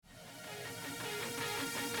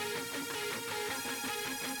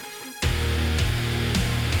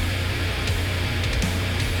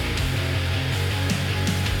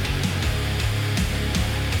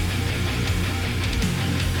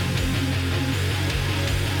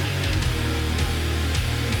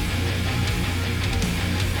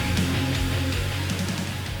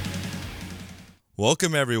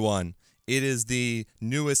Welcome, everyone. It is the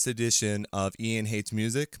newest edition of Ian Hates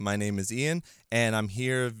Music. My name is Ian, and I'm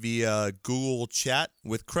here via Google Chat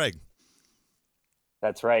with Craig.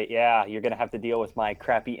 That's right. Yeah, you're going to have to deal with my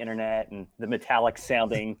crappy internet and the metallic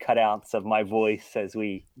sounding cutouts of my voice as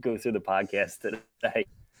we go through the podcast today.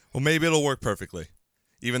 Well, maybe it'll work perfectly,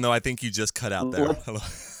 even though I think you just cut out there.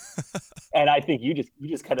 And I think you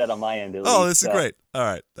just cut out on my end. Oh, this is great. All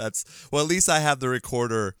right. At least I have the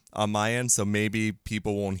recorder on my end, so maybe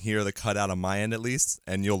people won't hear the cutout on my end at least,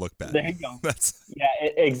 and you'll look bad. There you go.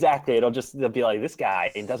 Exactly. They'll be like, this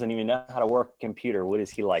guy doesn't even know how to work a computer. What is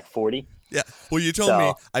he, like 40? Yeah. Well, you told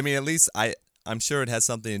me. I mean, at least I'm sure it has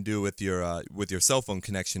something to do with your cell phone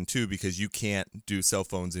connection too, because you can't do cell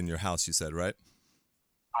phones in your house. You said, right?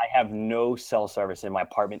 I have no cell service in my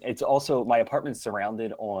apartment. It's also my apartment's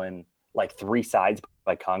surrounded on like three sides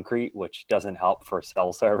by concrete, which doesn't help for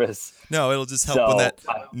cell service. No, it'll just help when that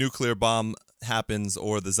nuclear bomb happens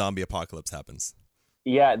or the zombie apocalypse happens.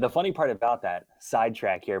 Yeah, the funny part about that,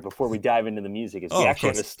 sidetrack here before we dive into the music, is we actually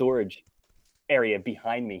have a storage area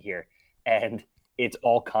behind me here, and it's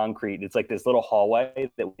all concrete. It's like this little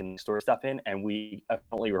hallway that we can store stuff in, and we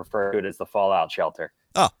affectionately refer to it as the fallout shelter.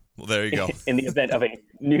 Oh, well, there you go. In the event of a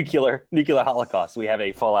nuclear holocaust, we have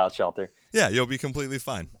a fallout shelter. Yeah, you'll be completely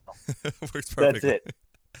fine. Works perfectly. That's it.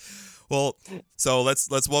 Well, so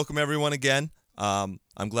let's welcome everyone again. I'm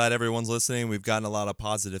glad everyone's listening. We've gotten a lot of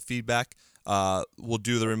positive feedback. We'll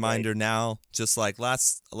do the reminder now, just like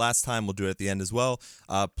last time. We'll do it at the end as well.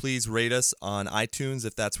 Please rate us on iTunes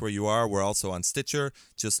if that's where you are. We're also on Stitcher.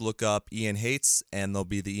 Just look up Ian Hates, and there'll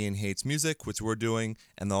be the Ian Hates Music, which we're doing,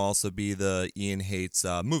 and there'll also be the Ian Hates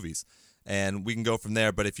movies. And we can go from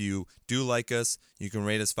there. But if you do like us, you can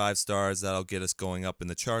rate us 5 stars. That'll get us going up in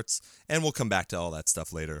the charts. And we'll come back to all that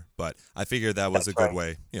stuff later. But I figured that was a good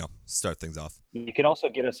way, start things off. You can also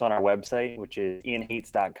get us on our website, which is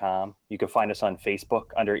ianhates.com. You can find us on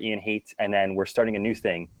Facebook under Ian Hates. And then we're starting a new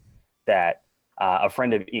thing that a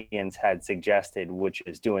friend of Ian's had suggested, which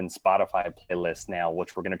is doing Spotify playlists now,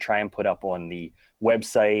 which we're going to try and put up on the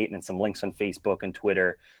website and some links on Facebook and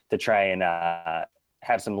Twitter to try and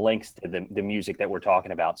have some links to the music that we're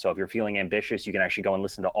talking about. So if you're feeling ambitious, you can actually go and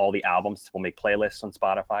listen to all the albums. We'll make playlists on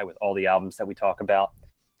Spotify with all the albums that we talk about.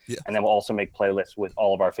 Yeah. And then we'll also make playlists with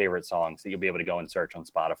all of our favorite songs that you'll be able to go and search on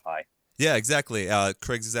Spotify. Yeah, exactly.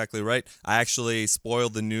 Craig's exactly right. I actually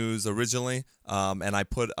spoiled the news originally, and I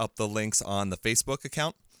put up the links on the Facebook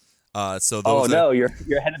account. You're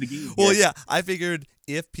ahead of the game. Well, yeah, I figured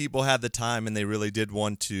if people had the time and they really did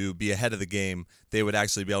want to be ahead of the game, they would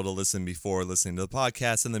actually be able to listen before listening to the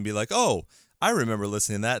podcast and then be like, oh, I remember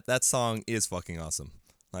listening to that. That song is fucking awesome.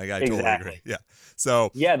 Like, I totally agree. Yeah. So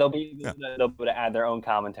yeah, they'll be able to add their own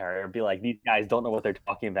commentary or be like, these guys don't know what they're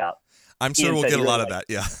talking about. I'm sure we'll get a lot of that.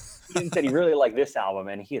 Yeah. Ian said he really liked this album,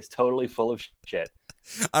 and he is totally full of shit.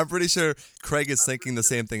 I'm pretty sure Craig is thinking the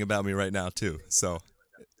same thing about me right now too. So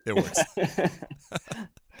it works.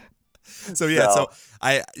 So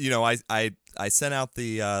I sent out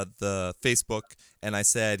the Facebook, and I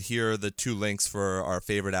said, here are the 2 links for our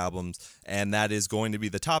favorite albums, and that is going to be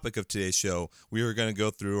the topic of today's show. We are going to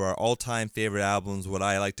go through our all-time favorite albums, what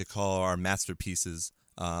I like to call our masterpieces,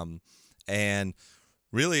 and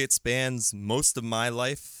really it spans most of my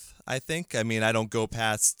life, I think. I mean, I don't go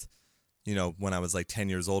past when I was like 10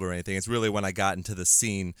 years old or anything. It's really when I got into the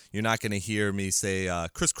scene. You're not going to hear me say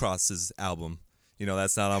Criss Cross's album.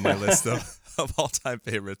 That's not on my list of all-time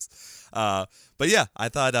favorites. But yeah, I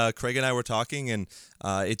thought Craig and I were talking, and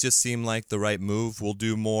it just seemed like the right move. We'll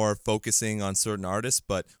do more focusing on certain artists,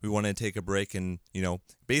 but we wanted to take a break, and,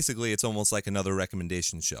 basically it's almost like another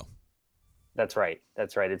recommendation show. That's right.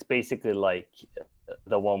 It's basically like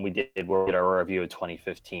the one we did where we did our review of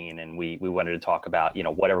 2015, and we wanted to talk about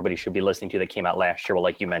what everybody should be listening to that came out last year. Well,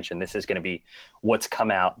 like you mentioned, this is going to be what's come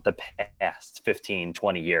out the past 15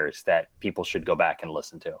 20 years that people should go back and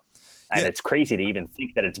listen to. And It's crazy to even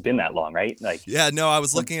think that it's been that long, right? Like, yeah, no, I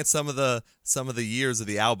was looking at some of the years of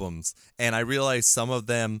the albums, and I realized some of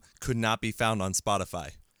them could not be found on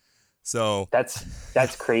Spotify. So that's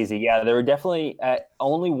crazy. Yeah, there were definitely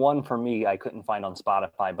only one for me I couldn't find on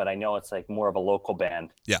Spotify, but I know it's like more of a local band.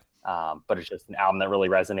 Yeah. But it's just an album that really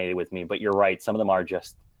resonated with me. But you're right, some of them are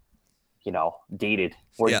just, dated.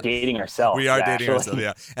 We're dating ourselves. We are dating ourselves,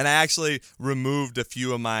 yeah. And I actually removed a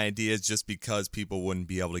few of my ideas just because people wouldn't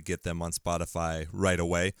be able to get them on Spotify right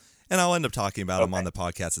away. And I'll end up talking about them on the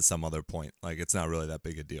podcast at some other point. Like, it's not really that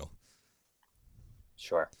big a deal.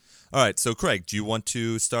 Sure. All right, so Craig, do you want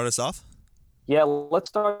to start us off? Yeah, let's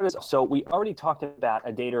start. So we already talked about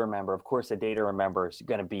A Day to Remember. Of course, A Day to Remember is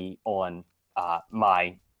going to be on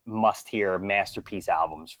my must-hear masterpiece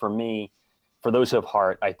albums. For me, For Those Who Have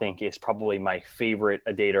Heart, I think, is probably my favorite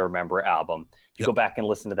A Day to Remember album. If you go back and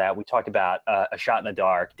listen to that, we talked about A Shot in the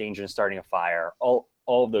Dark, Danger in Starting a Fire, all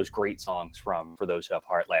of those great songs from For Those Who Have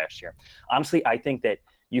Heart last year. Honestly, I think that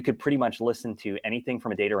you could pretty much listen to anything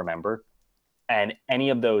from A Day to Remember, and any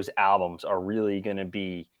of those albums are really going to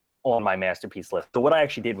be on my masterpiece list. So what I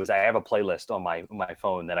actually did was I have a playlist on my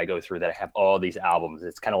phone that I go through that I have all these albums.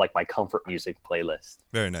 It's kind of like my comfort music playlist.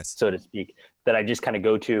 Very nice. So to speak, that I just kind of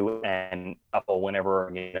go to and shuffle whenever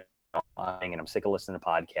and I'm sick of listening to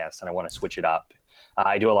podcasts and I want to switch it up.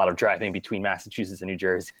 I do a lot of driving between Massachusetts and New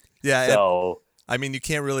Jersey. Yeah. So I mean, you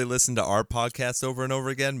can't really listen to our podcast over and over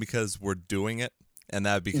again because we're doing it, and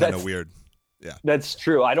that would be kind of weird. Yeah, that's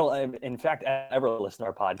true. I don't, in fact, ever listen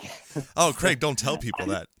to our podcast. Oh, Craig, don't tell people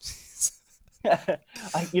that.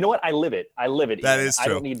 You know what? I live it. That is true. I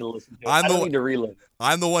don't need to listen to it. I don't need to relive it.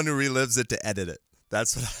 I'm the one who relives it to edit it.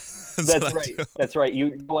 That's right. That's right.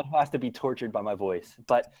 You're the one who has to be tortured by my voice.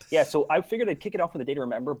 But yeah, so I figured I'd kick it off with A Day to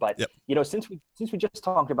Remember. But you know, since we just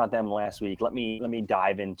talked about them last week, let me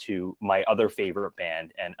dive into my other favorite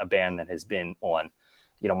band, and a band that has been on,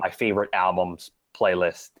 you know, my favorite albums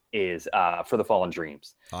playlist is For the Fallen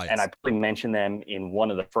Dreams. Oh, yes. And I probably mentioned them in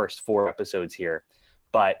one of the first 4 episodes here,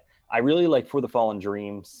 but I really like For the Fallen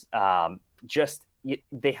Dreams.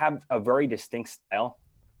 They have a very distinct style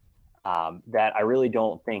that I really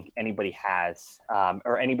don't think anybody has,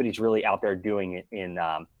 or anybody's really out there doing it in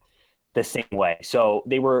the same way. So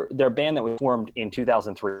they're a band that was formed in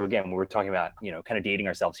 2003. Again, we were talking about, you know, kind of dating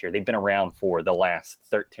ourselves here. They've been around for the last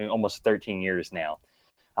almost 13 years now.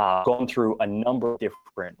 Going through a number of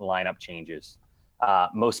different lineup changes.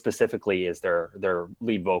 Most specifically is their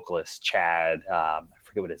lead vocalist, Chad. I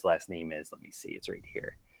forget what his last name is. Let me see. It's right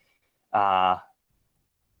here. I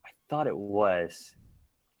thought it was.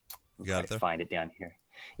 You got it there? Find it down here.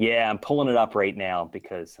 Yeah, I'm pulling it up right now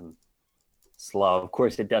because I'm slow. Of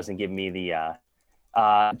course, it doesn't give me the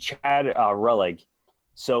Chad Rullig.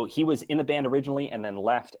 So he was in the band originally and then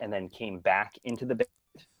left and then came back into the band.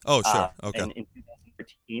 Oh, sure. Okay. In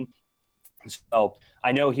 2013. So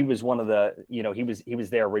I know he was one of the, you know, he was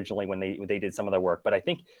there originally when they did some of their work. But I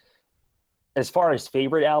think as far as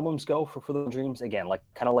favorite albums go for the Dreams, again, like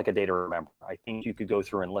kind of like A Day to Remember, I think you could go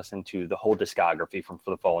through and listen to the whole discography from For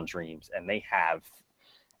the Fallen Dreams, and they have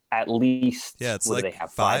at least it's like they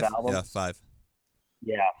have 5 albums. Yeah, 5.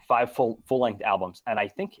 Yeah, 5 full-length albums, and I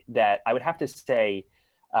think that I would have to say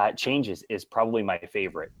Changes is probably my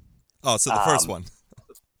favorite. Oh, so the first one.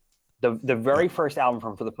 The very first album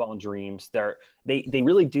from For the Fallen Dreams, they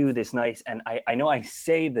really do this nice, and I know I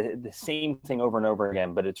say the same thing over and over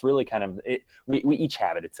again, but it's really kind of we each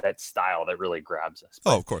have it. It's that style that really grabs us.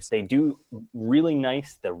 But of course. They do really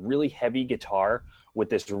nice, the really heavy guitar with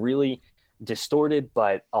this really distorted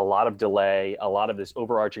but a lot of delay, a lot of this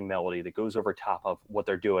overarching melody that goes over top of what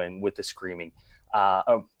they're doing with the screaming.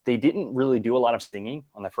 They didn't really do a lot of singing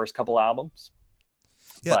on the first couple albums,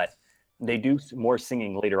 but they do more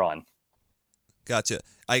singing later on. Gotcha.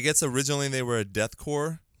 I guess originally they were a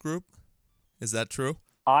deathcore group. Is that true?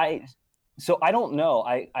 So I don't know.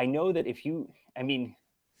 I know that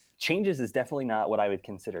Changes is definitely not what I would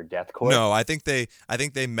consider deathcore. No, I think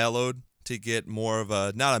they mellowed to get more of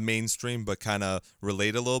a, not a mainstream, but kind of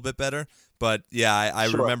relate a little bit better. But yeah, I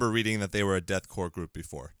remember reading that they were a deathcore group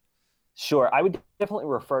before. Sure. I would definitely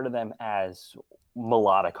refer to them as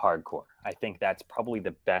melodic hardcore. I think that's probably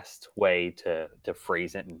the best way to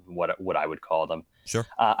phrase it and what I would call them. Sure.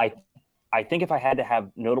 I think if I had to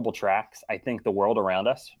have notable tracks, I think The World Around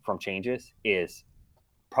Us from Changes is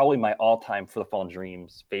probably my all-time For the Fallen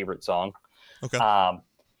Dreams favorite song. Okay.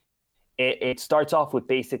 It starts off with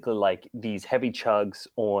basically like these heavy chugs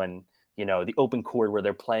on, you know, the open chord where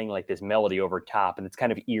they're playing like this melody over top, and it's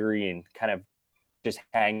kind of eerie and kind of just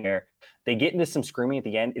hang there. They get into some screaming at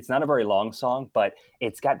the end. It's not a very long song, but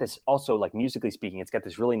it's got this also, like musically speaking, it's got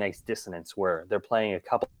this really nice dissonance where they're playing a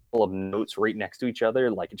couple of notes right next to each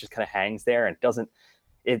other. Like it just kind of hangs there and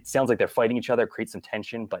it sounds like they're fighting each other, creates some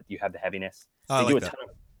tension, but you have the heaviness. They do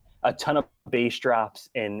a ton of bass drops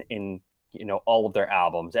in, you know, all of their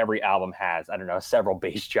albums. Every album has, I don't know, several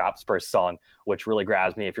bass drops per song, which really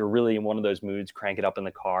grabs me. If you're really in one of those moods, crank it up in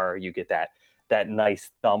the car, you get that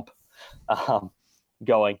nice thump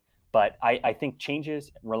going. But I think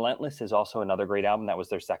Changes, Relentless is also another great album. That was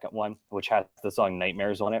their second one, which has the song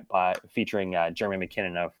Nightmares on it, featuring Jeremy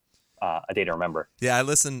McKinnon of A Day to Remember. Yeah, I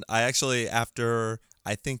listened. I actually, after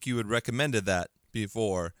I think you had recommended that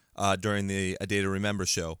before during the A Day to Remember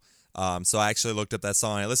show. So I actually looked up that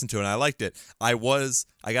song and I listened to it and I liked it. I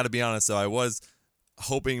got to be honest though, I was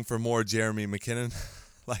hoping for more Jeremy McKinnon.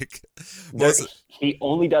 He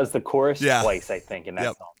only does the chorus twice, I think, in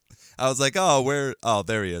that song. I was like, oh, where? Oh,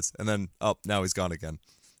 there he is. And then, oh, now he's gone again.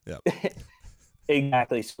 Yeah.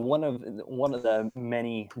 Exactly. So one of the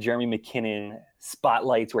many Jeremy McKinnon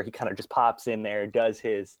spotlights where he kind of just pops in there, does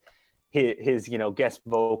his guest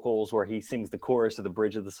vocals where he sings the chorus of the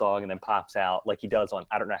bridge of the song and then pops out like he does on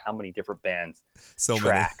I don't know how many different bands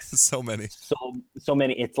tracks. So many. So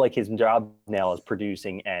many. It's like his job now is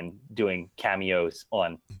producing and doing cameos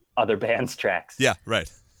on other bands' tracks. Yeah,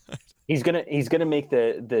 right. He's gonna make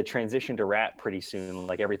the transition to rap pretty soon.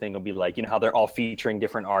 Like everything will be like, how they're all featuring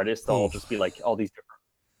different artists. They'll all just be like all these different.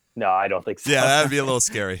 No, I don't think so. Yeah, that'd be a little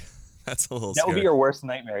scary. That's a little. That would scary. be your worst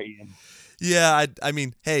nightmare, Ian. Yeah, I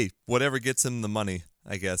mean, hey, whatever gets him the money,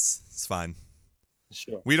 I guess it's fine.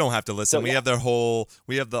 Sure. We don't have to listen. So, we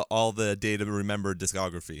have all the Day to Remember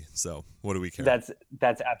discography. So what do we care?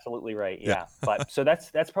 That's absolutely right. Yeah. But so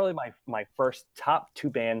that's probably my first top two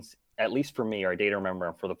bands, at least for me, are Day to Remember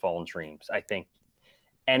and For the Fallen Dreams. I think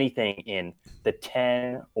anything in the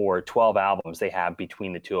 10 or 12 albums they have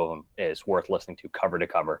between the two of them is worth listening to cover to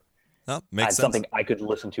cover. Oh, makes sense. Something I could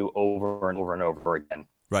listen to over and over and over again.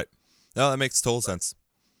 Right. No, that makes total sense.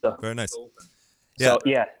 So, very nice. So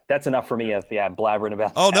yeah, that's enough for me of blabbering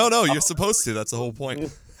about. Oh that. No, you're supposed to. That's the whole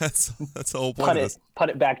point. That's the whole point of this. Put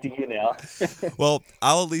it back to you now. Well,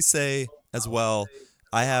 I'll at least say as well,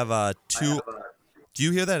 I have two. Do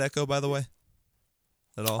you hear that echo, by the way?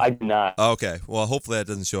 At all? I do not. Okay. Well, hopefully that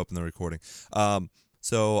doesn't show up in the recording.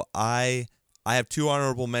 So I have two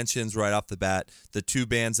honorable mentions right off the bat. The two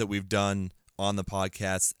bands that we've done on the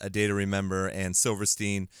podcast, A Day to Remember and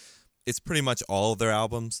Silverstein. It's pretty much all of their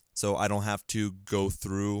albums, so I don't have to go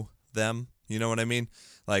through them. You know what I mean?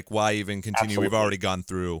 Like, why even continue? Absolutely. We've already gone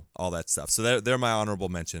through all that stuff. So they're my honorable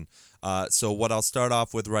mention. So what I'll start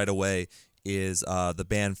off with right away is the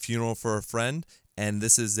band Funeral for a Friend, and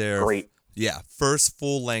this is their first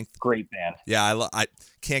full length. Great band. Yeah, I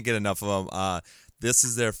can't get enough of them. This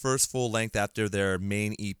is their first full length after their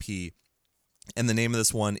main EP, and the name of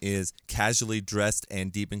this one is Casually Dressed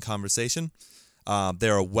and Deep in Conversation.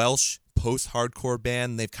 They're a Welsh post-hardcore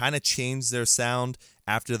band. They've kind of changed their sound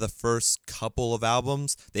after the first couple of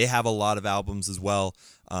albums. They have a lot of albums as well,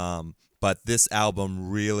 but this album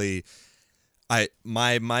really,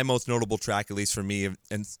 my most notable track, at least for me,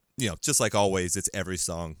 and just like always, it's every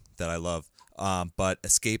song that I love. But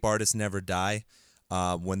Escape Artists Never Die.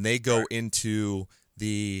 When they go into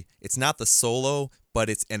it's not the solo, but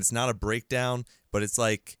it's not a breakdown, but it's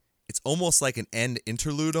almost like an end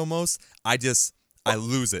interlude almost. I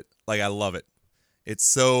lose it. Like, I love it. It's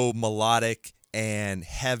so melodic and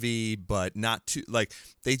heavy, but not too, like,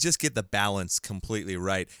 they just get the balance completely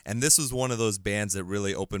right. And this was one of those bands that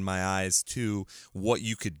really opened my eyes to what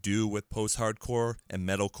you could do with post-hardcore and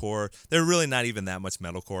metalcore. They're really not even that much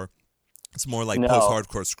metalcore. It's more like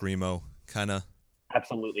post-hardcore screamo, kind of.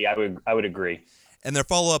 Absolutely. I would agree. And their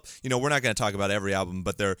follow-up, we're not going to talk about every album,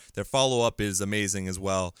 but their follow-up is amazing as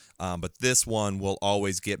well. But this one will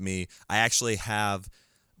always get me. I actually have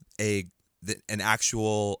an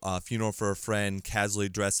actual Funeral for a Friend, Casually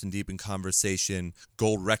Dressed and Deep in Conversation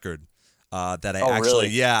gold record that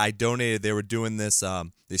I donated. They were doing this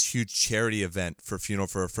huge charity event for Funeral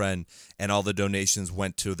for a Friend, and all the donations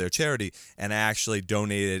went to their charity. And I actually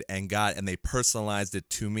donated and they personalized it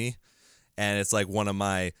to me, and it's like one of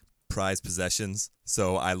my prized possessions.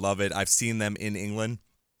 So I love it. I've seen them in England.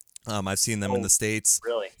 I've seen them in the States.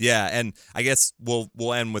 Really? Yeah, and I guess we'll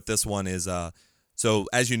end with this one is so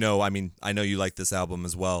as you know, I mean, I know you like this album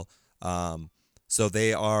as well. So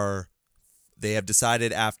they have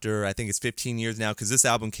decided after, I think it's 15 years now, because this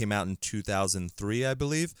album came out in 2003, I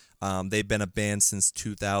believe. They've been a band since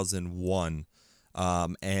 2001,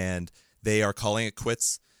 and they are calling it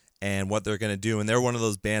quits. And what they're going to do, and they're one of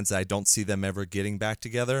those bands that I don't see them ever getting back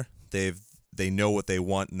together. They know what they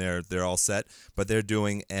want, and they're all set. But they're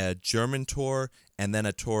doing a German tour and then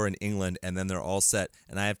a tour in England, and then they're all set.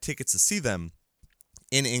 And I have tickets to see them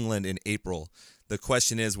in England in April. The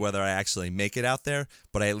question is whether I actually make it out there,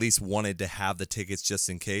 but I at least wanted to have the tickets just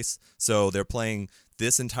in case. So they're playing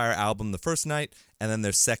this entire album the first night, and then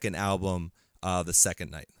their second album the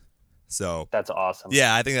second night. So that's awesome.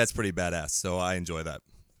 Yeah, I think that's pretty badass. So I enjoy that.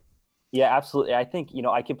 Yeah, absolutely. I think,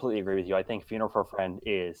 I completely agree with you. I think Funeral for a Friend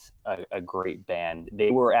is a great band.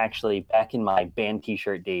 They were actually, back in my band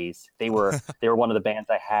t-shirt days, they were one of the bands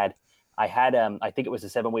I had. I think it was the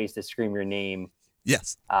 7 Ways to Scream Your Name.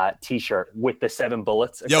 Yes. T-shirt with the 7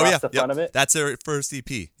 bullets across the front of it. That's their first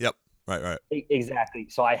EP. Yep. Right. Exactly.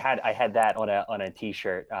 So I had that on a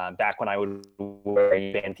t-shirt back when I would wear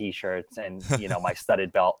band t-shirts and, my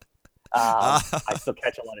studded belt. I still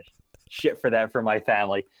catch a lot of shit for that for my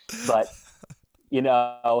family, but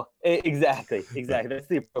Exactly. That's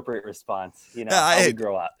the appropriate response. Yeah, How we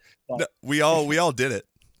grow up. no, we all did it.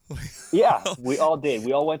 Yeah, we all did.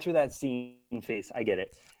 We all went through that scene phase. I get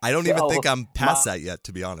it. I don't even think So I'm past that yet,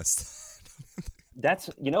 to be honest. that's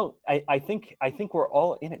I think we're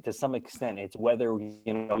all in it to some extent. It's whether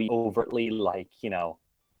we overtly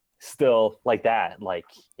still like that,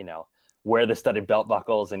 wear the studded belt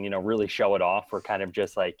buckles and really show it off, or kind of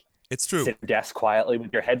just It's true. sit at your desk quietly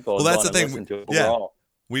with your headphones Well, that's on the and thing. listen to it. But Yeah. we're all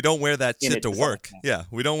We don't wear that in shit it to to some work. extent. Yeah,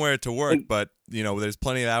 we don't wear it to work, but there's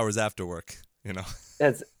plenty of hours after work.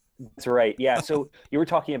 That's right. Yeah. So you were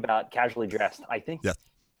talking about casually dressed. I think Yes.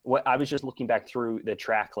 what I was just looking back through the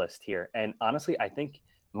track list here, and honestly, I think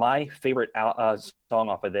my favorite song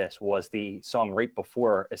off of this was the song right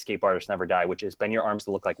before "Escape Artists Never Die," which is "Bend Your Arms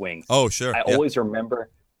to Look Like Wings." Oh, sure. I Yeah. always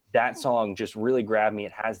remember that song just really grabbed me.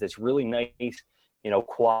 It has this really nice,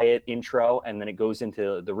 quiet intro, and then it goes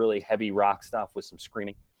into the really heavy rock stuff with some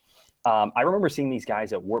screaming. I remember seeing these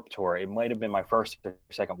guys at Warped Tour. It might have been my first or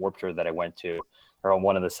second Warped Tour that I went to, or on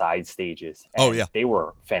one of the side stages. Oh, And yeah. they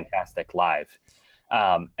were fantastic live.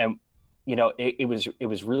 And it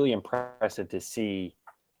was really impressive to see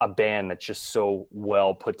a band that's just so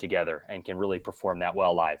well put together and can really perform that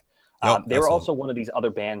well live. They were absolutely. also one of these other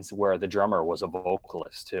bands where the drummer was a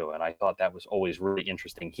vocalist too, and I thought that was always really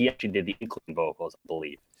interesting. He actually did the Inkling vocals, I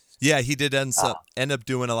believe. Yeah, he did end up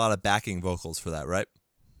doing a lot of backing vocals for that, right?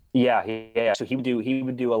 Yeah. So he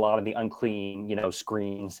would do a lot of the unclean,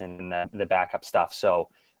 screens and the backup stuff. So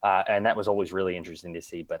and that was always really interesting to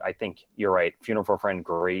see. But I think you're right. Funeral for a Friend,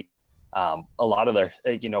 great. A lot of their,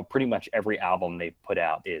 pretty much every album they put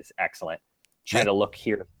out is excellent. Trying to look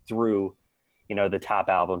here through, the top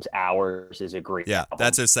albums. Ours is a great album.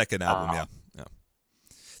 That's their second album. Yeah.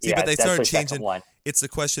 See, but they that's started their second changing. one. It's a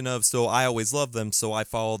question of, so I always loved them, so I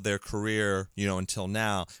followed their career, until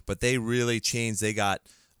now. But they really changed. They got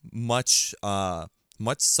much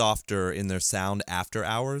softer in their sound after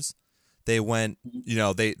Hours. They went,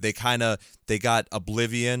 they got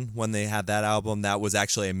Oblivion when they had that album. That was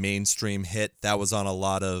actually a mainstream hit. That was on a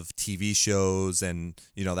lot of TV shows and,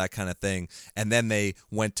 that kind of thing. And then they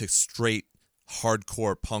went to straight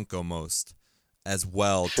hardcore punk almost as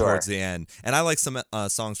well towards the end. And I like some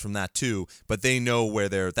songs from that too, but they know where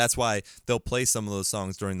that's why they'll play some of those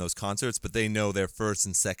songs during those concerts, but they know their first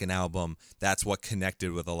and second album, that's what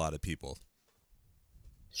connected with a lot of people.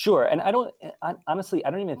 Sure. And honestly, I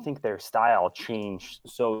don't even think their style changed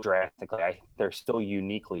so drastically. They're still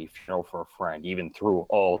uniquely Funeral for a Friend, even through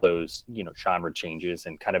all those, genre changes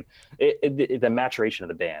and kind of the maturation of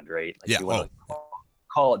the band, right? You want to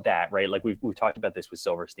call it that, right? Like we've talked about this with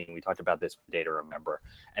Silverstein. We talked about this with Day to Remember.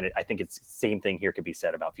 And I think it's the same thing here could be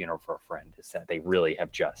said about Funeral for a Friend, is that they really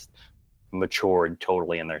have just matured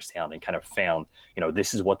totally in their sound and kind of found,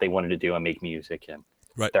 this is what they wanted to do and make music, and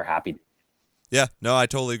they're happy. Yeah, no, I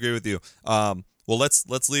totally agree with you. Well,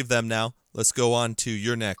 let's leave them now. Let's go on to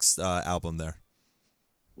your next album there.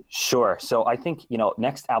 Sure. So I think,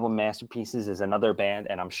 next album, Masterpieces, is another band,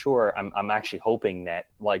 and I'm sure I'm actually hoping that,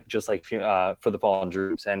 just like For the Fallen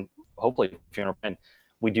Droops and hopefully Funeral for a Friend,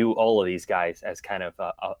 we do all of these guys as kind of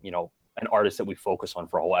an artist that we focus on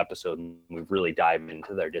for a whole episode, and we really dive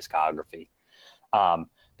into their discography.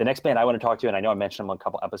 The next band I want to talk to, and I know I mentioned them on a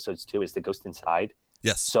couple episodes too, is The Ghost Inside.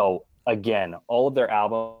 Yes. So again, all of their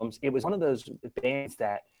albums, it was one of those bands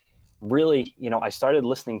that really, I started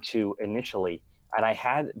listening to initially, and I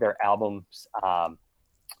had their albums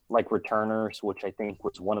like Returners, which I think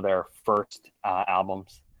was one of their first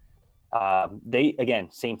albums. They, again,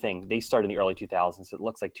 same thing. They started in the early 2000s. It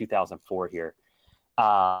looks like 2004 here.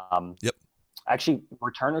 Yep. Actually,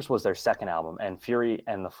 Returners was their second album, and Fury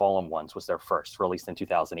and the Fallen Ones was their first, released in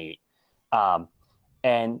 2008.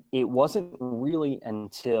 And it wasn't really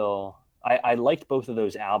until I liked both of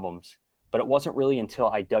those albums, but it wasn't really until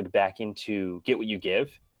I dug back into Get What You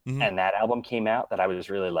Give, and that album came out, that I was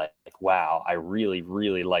really like, wow, I really,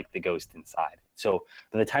 really like The Ghost Inside. So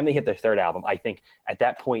by the time they hit their third album, I think at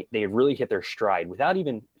that point they had really hit their stride without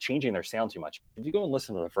even changing their sound too much. If you go and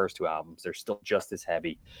listen to the first two albums, they're still just as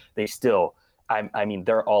heavy. They still, I mean,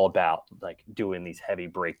 they're all about doing these heavy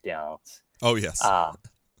breakdowns. Oh, yes.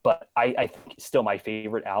 But I think still my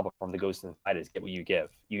favorite album from The Ghost Inside is Get What You Give.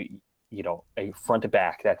 A front to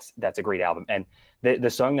back, that's a great album. And the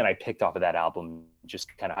song that I picked off of that album, just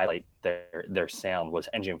to kind of highlight their sound, was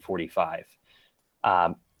Engine 45.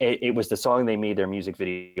 It was the song they made their music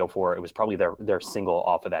video for. It was probably their single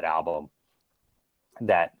off of that album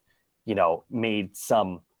that, made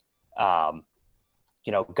some,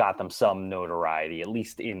 got them some notoriety, at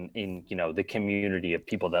least in the community of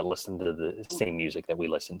people that listen to the same music that we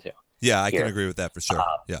listen to. Yeah, I can agree with that for sure.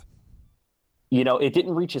 Yeah. Yeah. And, I think still my favorite album from The Ghost Inside is Get What You Give. You know, It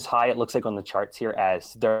didn't reach as high, it looks like on the charts here,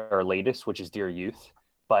 as their latest, which is Dear Youth,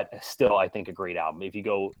 but still, I think a great album. If you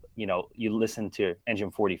go, you listen to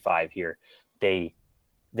Engine 45 here, they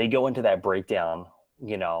go into that breakdown,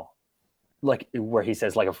 like where he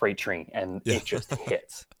says like a freight train, and Yeah. it just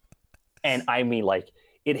hits. And I mean, like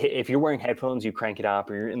if you're wearing headphones, you crank it up,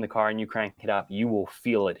 or you're in the car and you crank it up, you will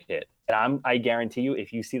feel it hit. And I guarantee you,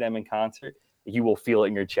 if you see them in concert, you will feel it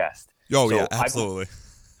in your chest. Oh, So yeah, absolutely.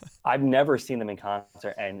 I've never seen them in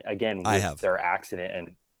concert, and again, I with have. their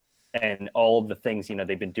accident and all of the things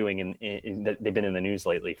they've been doing, they've been in the news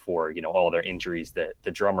lately for all their injuries.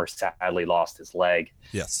 The drummer sadly lost his leg.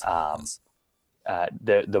 Yes. Um, Yes.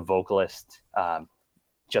 the vocalist,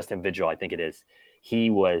 Justin Vigil, I think it is, he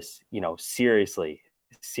was seriously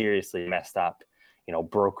messed up.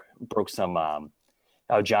 Broke some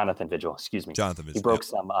Jonathan Vigil, excuse me. Jonathan He Vigil, broke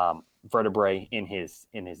yep. some vertebrae in his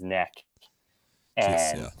neck and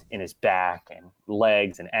Jeez, yeah. in his back and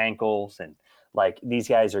legs and ankles, and like these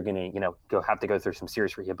guys are gonna have to go through some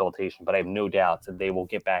serious rehabilitation, but I have no doubt that they will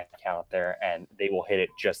get back out there and they will hit it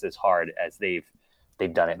just as hard as they've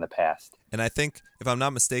done it in the past. And I think, if I'm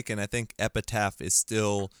not mistaken, I think Epitaph is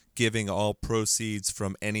still giving all proceeds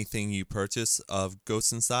from anything you purchase of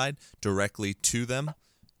Ghosts Inside directly to them.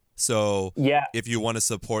 So Yeah, if you want to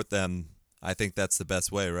support them, I think that's the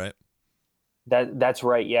best way, right? that's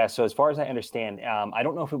right. Yeah. So as far as I understand, I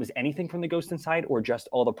don't know if it was anything from the Ghost Inside or just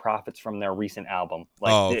all the profits from their recent album.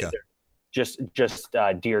 Like Oh, okay. just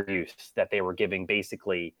Dear Youth, that they were giving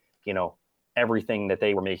basically, everything that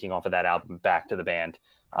they were making off of that album back to the band.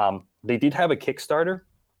 They did have a Kickstarter,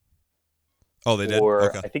 Oh, they did? or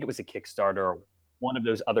Okay. I think it was a Kickstarter or one of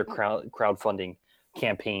those other crowdfunding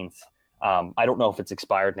campaigns. I don't know if it's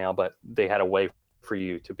expired now, but they had a way for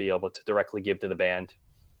you to be able to directly give to the band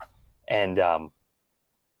and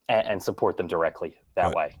support them directly that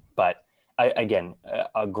Right. way. But again,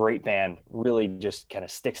 a great band, really just kind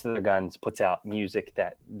of sticks to their guns, puts out music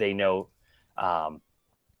that they know.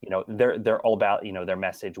 They're all about their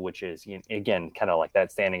message, which is again kind of like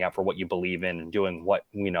that, standing up for what you believe in and doing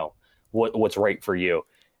what's right for you.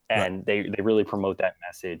 And they really promote that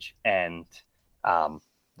message, and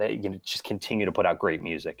they just continue to put out great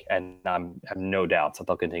music, and I have no doubts that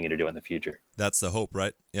they'll continue to do it in the future. That's the hope,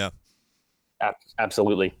 right? Yeah.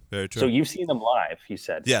 Absolutely. Very true. So you've seen them live, you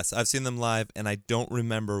said? Yes, I've seen them live, and I don't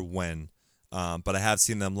remember when, but I have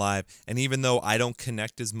seen them live. And even though I don't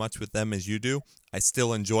connect as much with them as you do, I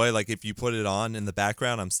still enjoy. Like, if you put it on in the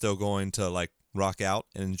background, I'm still going to like rock out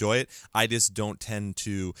and enjoy it. I just don't tend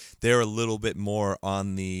to. They're a little bit more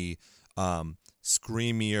on the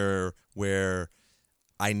screamier, where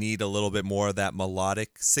I need a little bit more of that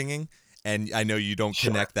melodic singing. And I know you don't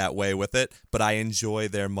connect that way with it, but I enjoy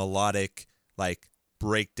their melodic, like,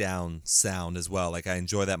 breakdown sound as well. Like, I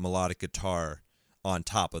enjoy that melodic guitar on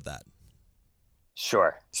top of that.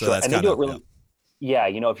 Sure. So sure. that's And they kind do of it really. Yeah,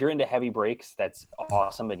 if you're into heavy breaks, that's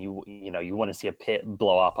awesome, and you want to see a pit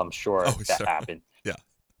blow up. I'm sure that sure. happened. Yeah.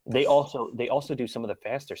 They also do some of the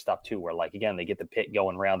faster stuff too, where like again they get the pit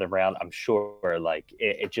going round and round. I'm sure like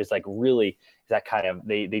it just like really that kind of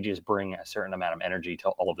they just bring a certain amount of energy to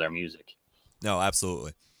all of their music. No,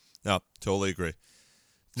 absolutely. No, totally agree.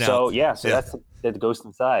 Now, So that's the Ghost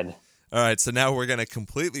Inside. All right, so now we're going to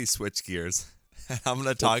completely switch gears. I'm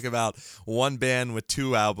going to talk about one band with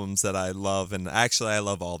 2 albums that I love, and actually I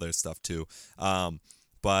love all their stuff too.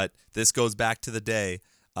 But this goes back to the day.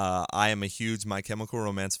 I am a huge My Chemical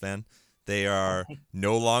Romance fan. They are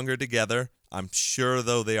no longer together. I'm sure,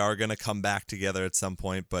 though, they are going to come back together at some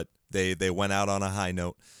point, but they went out on a high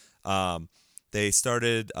note. They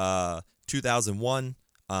started 2001.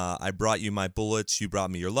 I Brought You My Bullets, You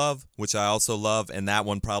Brought Me Your Love, which I also love, and that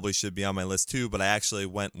one probably should be on my list too, but I actually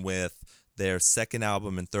went with their second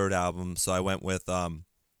album and third album, so I went with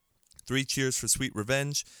 3 Cheers for Sweet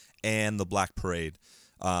Revenge and The Black Parade.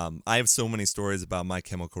 I have so many stories about My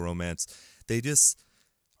Chemical Romance. They just,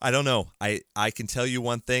 I don't know. I can tell you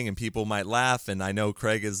one thing and people might laugh, and I know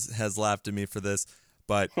Craig has laughed at me for this,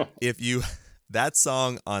 but that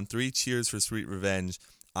song on 3 Cheers for Sweet Revenge,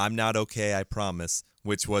 I'm Not Okay, I Promise,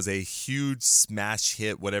 which was a huge smash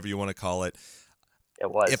hit, whatever you want to call it. It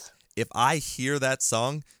was. If I hear that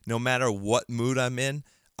song, no matter what mood I'm in,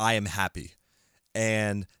 I am happy.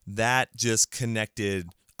 And that just connected.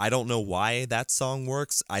 I don't know why that song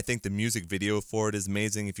works. I think the music video for it is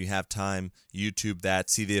amazing. If you have time, YouTube that,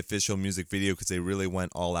 see the official music video, because they really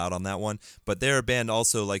went all out on that one. But they're a band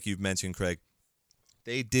also, like you've mentioned, Craig.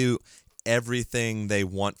 They do everything they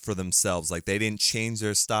want for themselves. Like, they didn't change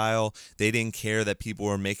their style. They didn't care that people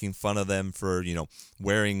were making fun of them for,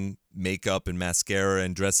 wearing makeup and mascara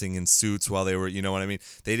and dressing in suits while they were, you know what I mean?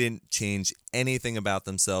 They didn't change anything about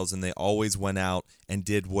themselves, and they always went out and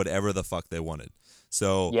did whatever the fuck they wanted.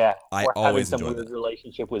 So Yeah, I or having always some enjoyed weird that.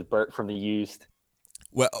 relationship with Bert from The Used.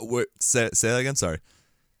 Well, say that again. Sorry,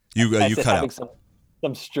 you said cut having out.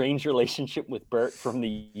 some strange relationship with Bert from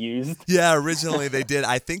The Used. Yeah, originally they did.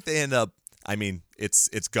 I think they end up. I mean, it's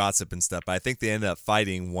gossip and stuff, but I think they ended up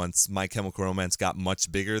fighting once My Chemical Romance got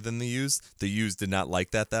much bigger than The Used. The Used did not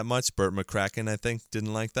like that much. Burt McCracken, I think,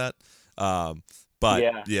 didn't like that. But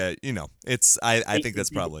Yeah. yeah, it's. I think that's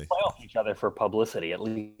They did probably. play off each other for publicity, at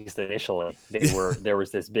least initially. Yeah. There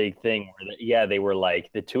was this big thing where they were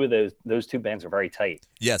like the two of those two bands are very tight.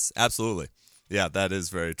 Yes, absolutely. Yeah, that is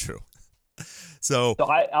very true. So So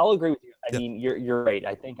I'll agree with you. I yeah, mean, you're right.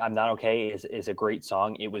 I think "I'm Not Okay" is a great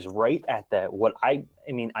song. It was right at the what I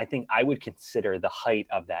mean. I think I would consider the height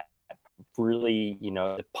of that really,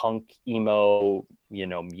 the punk emo,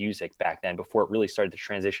 music back then before it really started to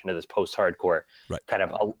transition to this post-hardcore right. kind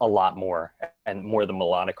of a lot more and more the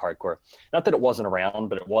melodic hardcore. Not that it wasn't around,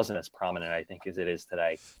 but it wasn't as prominent, I think, as it is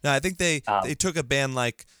today. No, I think they Um, they took a band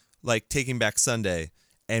like Taking Back Sunday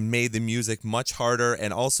and made the music much harder,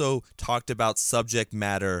 and also talked about subject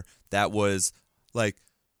matter that was like,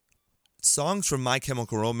 songs from My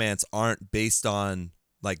Chemical Romance aren't based on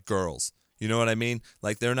like girls. You know what I mean?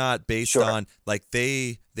 Like, they're not based Sure. on like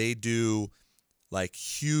they do like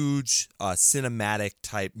huge cinematic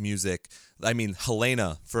type music. I mean,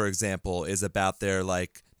 Helena, for example, is about their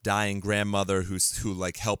like dying grandmother who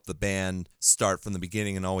like helped the band start from the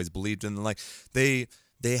beginning and always believed in them. Like, they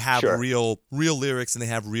have Sure. real lyrics, and they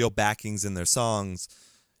have real backings in their songs,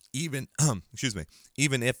 even excuse me,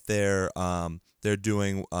 even if they're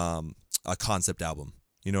doing a concept album.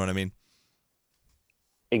 You know what I mean?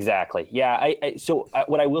 Exactly. Yeah.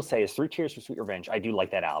 What I will say is "Three Cheers for Sweet Revenge." I do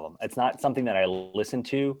like that album. It's not something that I listen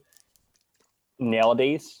to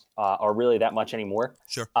nowadays, or really that much anymore.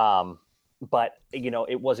 Sure. But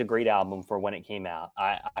it was a great album for when it came out.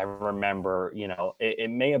 I remember, it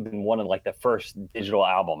may have been one of like the first digital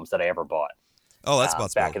albums that I ever bought Oh, that's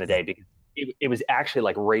possible. back in the day, because it was actually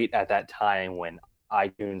like right at that time when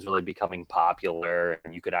iTunes really becoming popular,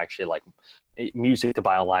 and you could actually like music to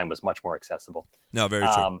buy online was much more accessible. No, very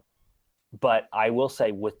true. But I will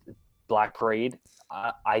say with Black Parade,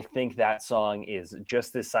 I think that song is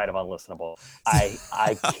just this side of unlistenable.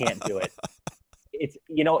 I can't do it. It's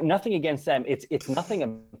nothing against them. It's nothing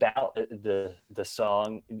about the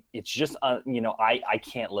song. It's just I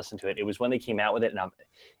can't listen to it. It was when they came out with it, and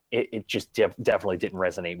it just definitely didn't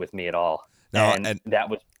resonate with me at all. No, and that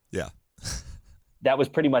was yeah. that was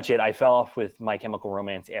pretty much it. I fell off with My Chemical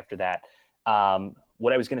Romance after that.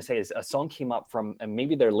 What I was going to say is a song came up from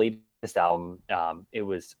maybe their latest album. It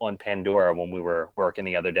was on Pandora when we were working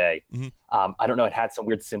the other day. Mm-hmm. I don't know. It had some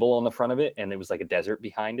weird symbol on the front of it, and it was like a desert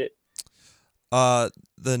behind it.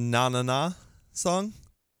 The Na Na Na song,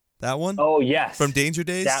 that one. Oh yes, from Danger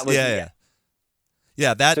Days. That was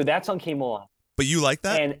yeah. That. So that song came on, But you like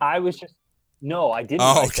that? and I was just no, I didn't.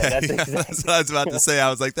 Oh, like okay. That. That's what I was about to say. I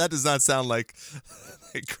was like, that does not sound like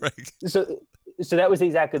Craig. So that was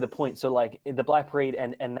exactly the point. So like the Black Parade,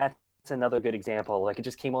 and that's another good example. Like it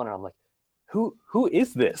just came on, and I'm like, who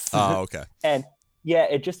is this? Oh, okay. And yeah,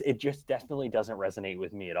 it just definitely doesn't resonate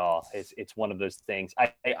with me at all. It's one of those things.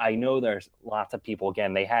 I know there's lots of people.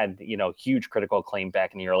 Again, they had huge critical acclaim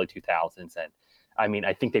back in the early 2000s, and I mean,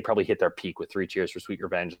 I think they probably hit their peak with "Three Cheers for Sweet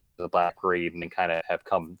Revenge," the Black Parade, and then kind of have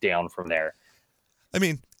come down from there. I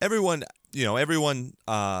mean, everyone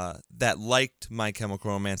that liked My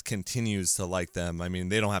Chemical Romance continues to like them. I mean,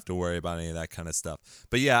 they don't have to worry about any of that kind of stuff.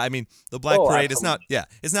 But yeah, I mean, the Black Parade is not,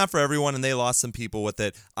 it's not for everyone, and they lost some people with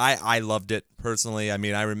it. I loved it personally. I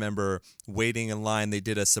mean, I remember waiting in line. They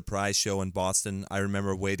did a surprise show in Boston. I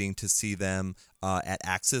remember waiting to see them at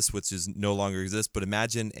Axis, which is no longer exists. But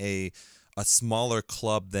imagine a smaller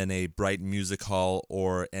club than a Brighton Music Hall,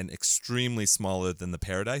 or an extremely smaller than the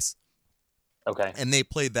Paradise. Okay. And they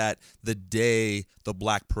played that the day the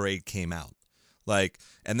Black Parade came out. Like,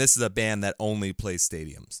 and this is a band that only plays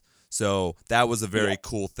stadiums. So that was a very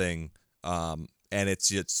cool thing. And it's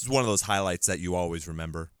just one of those highlights that you always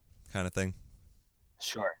remember, kind of thing.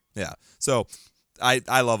 Sure. Yeah. So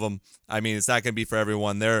I love them. I mean, it's not going to be for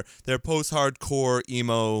everyone. They're post-hardcore,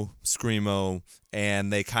 emo, screamo,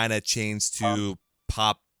 and they kind of changed to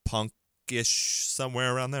pop punk-ish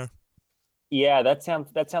somewhere around there. Yeah, that sounds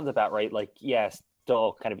about right. Like,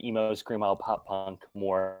 still kind of emo, screamo, pop punk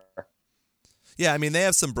more. Yeah, I mean, they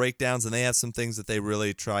have some breakdowns and they have some things that they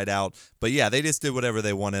really tried out. But yeah, they just did whatever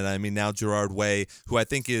they wanted. I mean, now Gerard Way, who I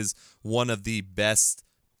think is one of the best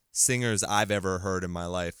singers I've ever heard in my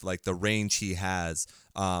life, like the range he has,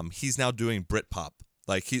 he's now doing Britpop,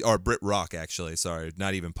 or Brit rock actually. Sorry,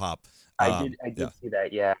 not even pop. I did see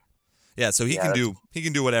that. Yeah. Yeah, so he Yeah,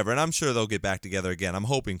 can do whatever, and I'm sure they'll get back together again. I'm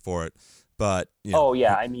hoping for it, but Oh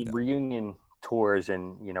yeah, I mean reunion tours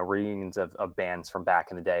and reunions of bands from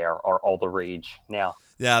back in the day are all the rage now.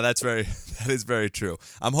 yeah, that is very true.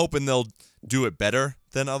 I'm hoping they'll do it better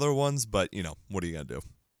than other ones, but what are you gonna do?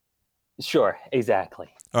 Sure, exactly.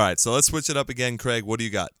 All right, so let's switch it up again, Craig. What do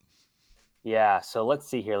you got? Yeah, so let's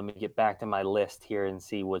see here. Let me get back to my list here and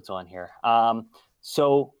see what's on here.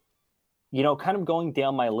 So kind of going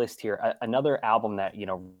down my list here, another album that,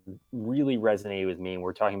 really resonated with me. And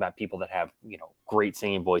we're talking about people that have, great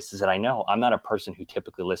singing voices. And I know I'm not a person who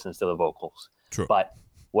typically listens to the vocals. True. But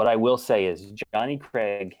what I will say is Johnny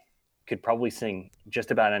Craig could probably sing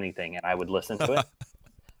just about anything and I would listen to it.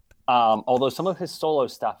 Although some of his solo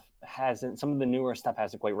stuff some of the newer stuff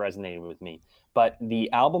hasn't quite resonated with me. But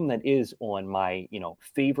the album that is on my,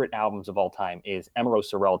 favorite albums of all time is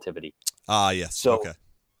Emarosa Relativity. Ah, yes. So, okay.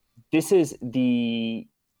 This is the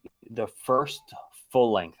first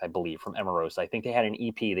full length, I believe, from Emarosa. I think they had an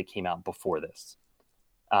EP that came out before this.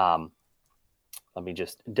 Let me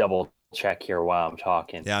just double check here while I'm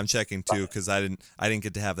talking. Yeah, I'm checking too because I didn't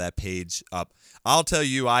get to have that page up. I'll tell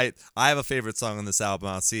you, I have a favorite song on this album.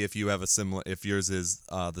 I'll see if you have if yours is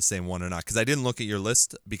the same one or not, because I didn't look at your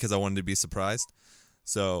list because I wanted to be surprised.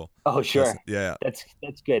 So sure, yeah, that's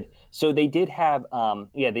good. So they did have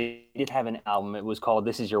they did have an album. It was called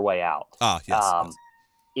 "This Is Your Way Out." Ah, yes. Yes.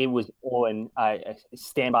 It was on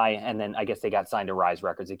Standby, and then I guess they got signed to Rise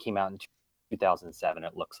Records. It came out in 2007.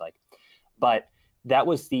 It looks like, but that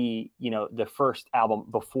was the first album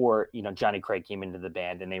before Johnny Craig came into the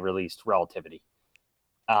band, and they released Relativity.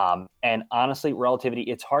 And honestly, Relativity,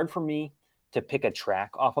 it's hard for me to pick a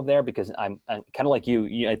track off of there because I'm kind of like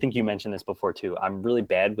you. I think you mentioned this before too. I'm really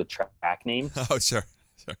bad with track names. Oh, sure.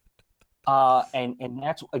 And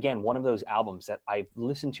that's again one of those albums that I've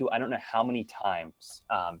listened to I don't know how many times,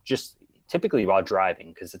 just typically while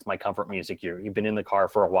driving because it's my comfort music. You've been in the car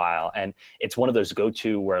for a while, and it's one of those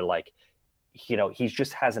go-to where he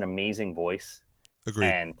just has an amazing voice. Agreed.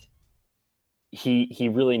 And he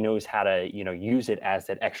really knows how to use it as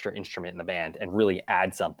that extra instrument in the band and really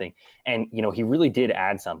add something. And he really did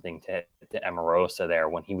add something to Emarosa there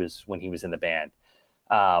when he was in the band.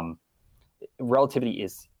 Relativity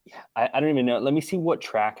is I don't even know. Let me see what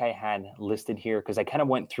track I had listed here because I kind of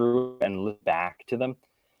went through and looked back to them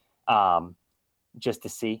just to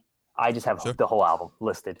see. I just have the whole album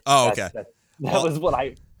listed. Oh, okay. That was what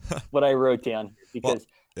I wrote down because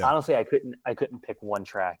honestly, I couldn't pick one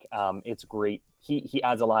track. It's great. He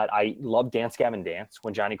adds a lot. I love Dance Gavin Dance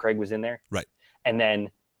when Johnny Craig was in there. Right. And then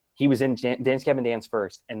he was in Dance Gavin Dance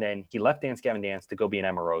first, and then he left Dance Gavin Dance to go be in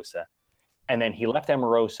Emarosa. And then he left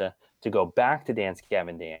Emarosa to go back to Dance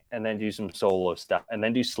Gavin Dance and then do some solo stuff and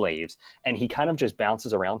then do Slaves. And he kind of just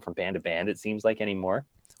bounces around from band to band, it seems like, anymore.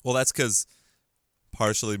 Well, that's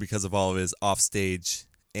partially because of all of his offstage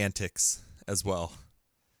antics as well.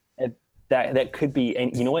 That could be,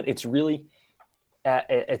 and you know what? It's really,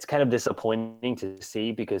 it's kind of disappointing to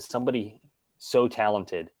see because somebody so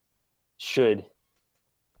talented should,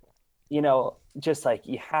 just like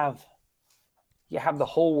you have the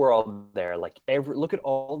whole world there. Like look at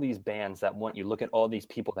all these bands that want you. Look at all these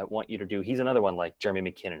people that want you to do. He's another one like Jeremy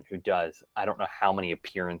McKinnon who does. I don't know how many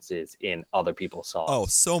appearances in other people's songs. Oh,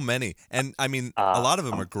 so many, and I mean a lot of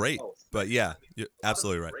them are great. But yeah, you're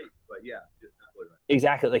absolutely right.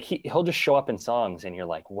 Exactly. Like he'll just show up in songs and you're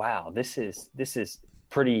like, wow, this is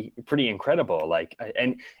pretty incredible. Like,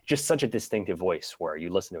 and just such a distinctive voice where you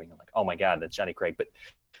listen to it and you're like, oh my God, that's Johnny Craig. But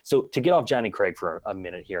so to get off Johnny Craig for a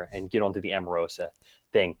minute here and get onto the Emarosa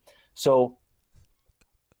thing. So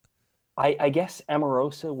I guess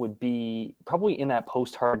Emarosa would be probably in that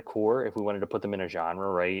post-hardcore if we wanted to put them in a genre,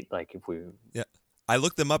 right? Like if we... Yeah. I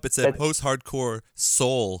looked them up. It said post-hardcore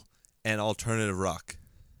soul and alternative rock.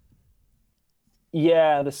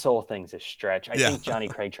 Yeah, the soul thing's a stretch. I think Johnny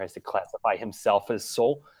Craig tries to classify himself as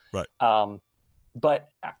soul. Right. But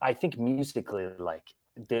I think musically, like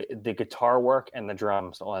the guitar work and the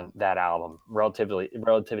drums on that album,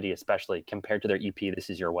 Relativity especially, compared to their EP, This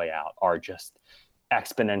Is Your Way Out, are just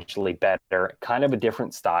exponentially better. Kind of a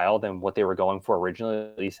different style than what they were going for originally,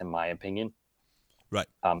 at least in my opinion. Right.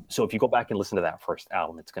 So if you go back and listen to that first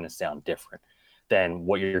album, it's going to sound different than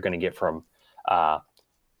what you're going to get from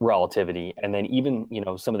Relativity. And then even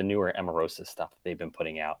some of the newer Emarosa stuff they've been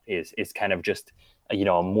putting out is kind of just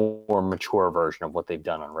a more mature version of what they've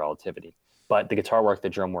done on Relativity. But the guitar work, the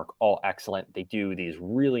drum work, all excellent. They do these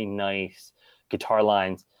really nice guitar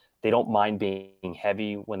lines. They don't mind being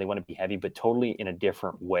heavy when they want to be heavy, but totally in a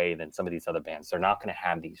different way than some of these other bands. They're not going to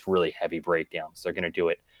have these really heavy breakdowns. They're going to do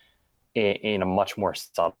it in a much more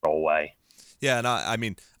subtle way. Yeah, and I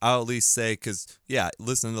mean, I'll at least say, because, yeah,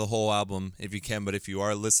 listen to the whole album if you can, but if you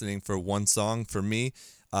are listening for one song, for me,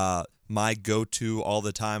 my go-to all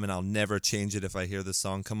the time, and I'll never change it if I hear this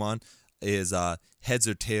song come on, is Heads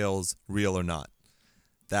or Tails, Real or Not.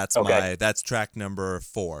 That's that's track number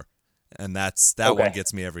 4, and that one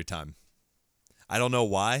gets me every time. I don't know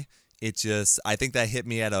why. I think that hit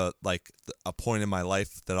me at a point in my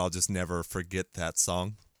life that I'll just never forget that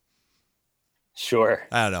song. Sure.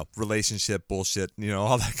 I don't know, relationship bullshit,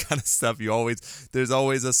 all that kind of stuff. There's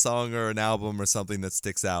always a song or an album or something that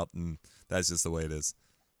sticks out, and that's just the way it is.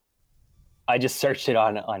 I just searched it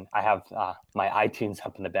on I have my iTunes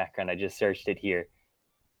up in the background. I just searched it here,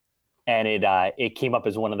 and it came up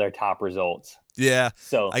as one of their top results. Yeah.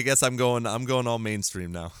 So I guess I'm going all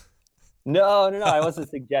mainstream now. No, I wasn't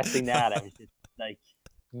suggesting that. I was just like,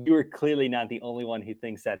 you were clearly not the only one who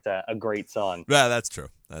thinks that's a great song. Yeah, that's true.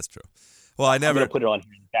 Well, I never I'm gonna put it on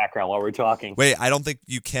here in the background while we're talking. Wait, I don't think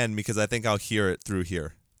you can, because I think I'll hear it through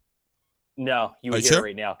here. No, you would hear it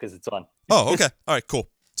right now because it's on. Oh, okay. All right, cool.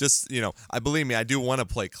 Just, I believe me, I do want to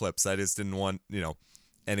play clips. I just didn't want,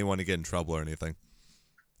 anyone to get in trouble or anything.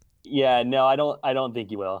 Yeah, no, I don't think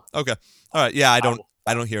you will. Okay. All right. Yeah, I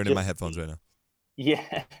don't hear it in my headphones right now.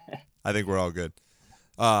 Yeah. I think we're all good.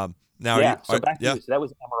 So back to you. So that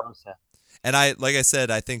was Emarosa. And like I said,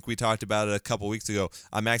 I think we talked about it a couple weeks ago.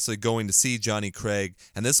 I'm actually going to see Johnny Craig,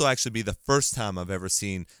 and this will actually be the first time I've ever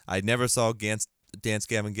seen. I never saw Dance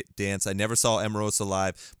Gavin Dance. I never saw Emarosa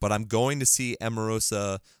live, but I'm going to see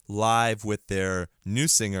Emarosa live with their new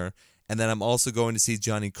singer, and then I'm also going to see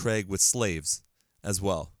Johnny Craig with Slaves as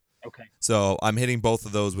well. Okay. So I'm hitting both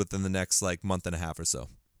of those within the next month and a half or so.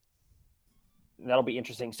 That'll be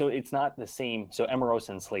interesting. So it's not the same. So Emarosa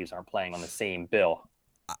and Slaves aren't playing on the same bill.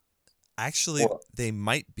 Actually, they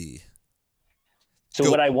might be. So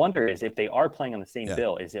what I wonder is, if they are playing on the same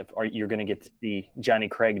bill, you're going to get to see Johnny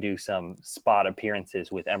Craig do some spot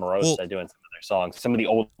appearances with Emarosa doing some of their songs, some of the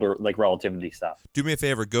older Relativity stuff. Do me a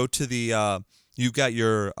favor, go to the you got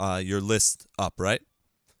your list up, right?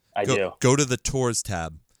 I do. Go to the tours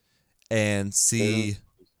tab and see.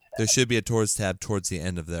 There should be a tours tab towards the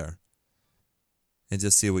end of there, and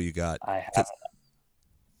just see what you got. I have.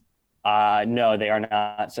 No, they are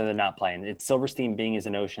not. So they're not playing. It's Silverstein, Being Is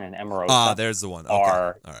an Ocean, and Emarosa. There's the one. Okay.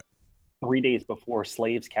 All right. 3 days before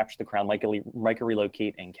Slaves Capture the Crown, Micah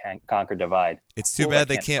Relocate, and Conquer Divide. It's too bad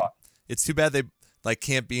they can't. It's too bad they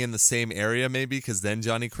can't be in the same area, maybe, because then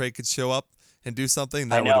Johnny Craig could show up and do something.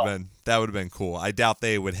 That would have been cool. I doubt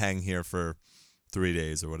they would hang here for 3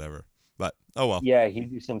 days or whatever. But oh well. Yeah, he'd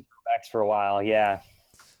do some throwbacks for a while. Yeah.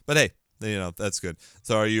 But hey, that's good.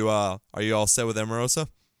 So are you all set with Emarosa?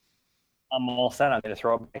 I'm all set. I'm going to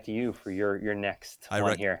throw it back to you for your next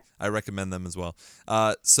one here. I recommend them as well.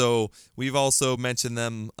 So we've also mentioned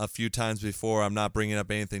them a few times before. I'm not bringing up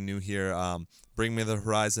anything new here. Bring Me the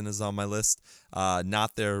Horizon is on my list.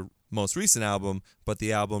 Not their most recent album, but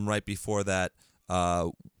the album right before that.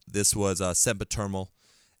 This was Sempiternal,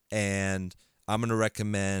 and I'm going to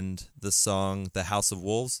recommend the song The House of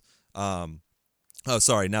Wolves. House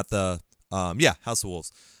of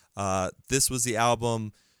Wolves. This was the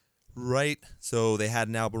album. Right, so they had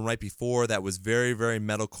an album right before that was very, very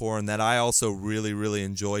metalcore, and that I also really, really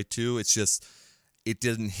enjoyed too. It's just, it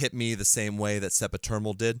didn't hit me the same way that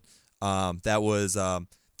Sempiternal did. That was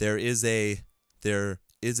there is a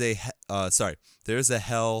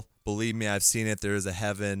hell. Believe me, I've seen it. There is a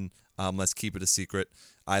heaven. Let's keep it a secret.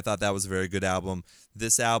 I thought that was a very good album.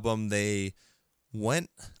 This album, they went,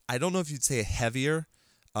 I don't know if you'd say heavier,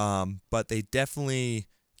 but they definitely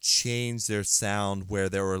changed their sound, where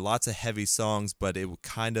there were lots of heavy songs, but it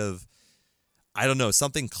kind of, I don't know,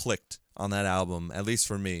 something clicked on that album, at least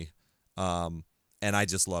for me, and I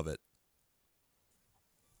just love it.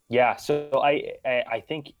 Yeah, so I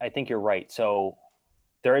think you're right. So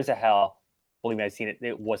There Is a Hell. Believe me, I've seen it.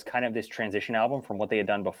 It was kind of this transition album from what they had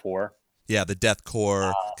done before. Yeah, the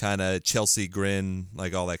deathcore kind of Chelsea Grin,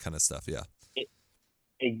 like all that kind of stuff. Yeah.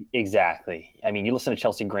 Exactly. I mean, you listen to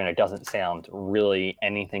Chelsea Grin, it doesn't sound really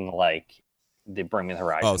anything like the Bring Me the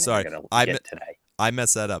Horizon. Oh, sorry. Today. I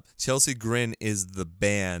messed that up. Chelsea Grin is the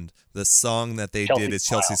band. The song that they did is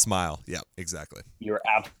Chelsea Smile. Yeah, exactly. You're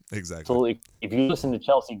exactly. Absolutely. If you listen to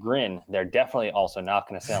Chelsea Grin, they're definitely also not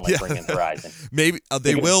going to sound like Bring Me the Horizon. Maybe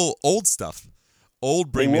they will old stuff.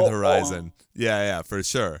 Old Bring Me the Horizon. Yeah, for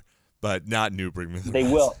sure. but not new Bring Me the They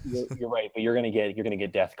Horizon. will. You're right, but you're gonna get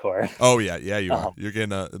deathcore. Oh yeah, you are. You're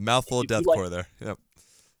getting a mouthful of If you like- deathcore there. Yep.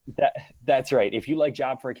 That's right. If you like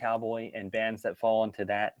Job for a Cowboy and bands that fall into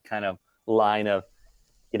that kind of line of,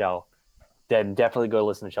 then definitely go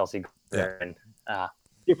listen to Chelsea Gray. And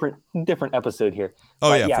different episode here. Oh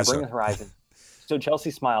But yeah, for Bring sure. Me the Horizon. So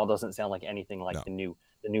Chelsea Smile doesn't sound like anything like No.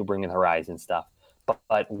 the new Bring Me the Horizon stuff.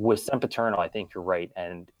 But with Sempiternal, I think you're right,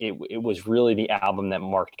 and it was really the album that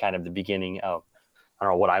marked kind of the beginning of, I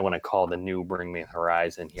don't know what I want to call the new Bring Me the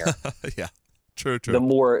Horizon here. Yeah, true. The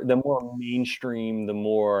more mainstream, the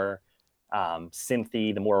more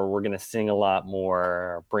synthy, the more we're gonna sing a lot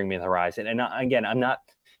more Bring Me the Horizon. And again, I'm not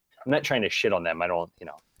trying to shit on them. I don't,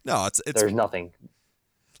 No, it's there's nothing.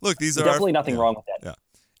 look. These are Definitely nothing wrong with that. Yeah,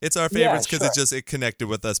 it's our favorites because sure. it connected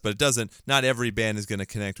with us, but it doesn't. Not every band is going to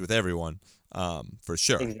connect with everyone. For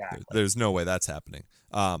sure. Exactly. There's no way that's happening.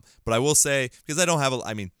 But I will say, because I don't have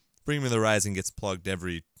Bring Me the Horizon gets plugged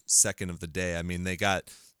every second of the day. I mean, they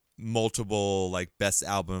got multiple like best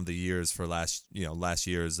album of the years for last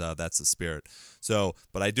year's That's the Spirit. So,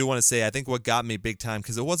 but I do want to say, I think what got me big time,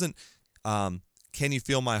 because it wasn't Can You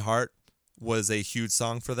Feel My Heart was a huge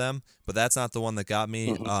song for them, but that's not the one that got me.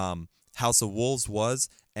 Mm-hmm. House of Wolves was,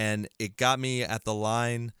 and it got me at the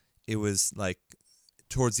line. It was like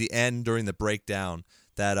towards the end during the breakdown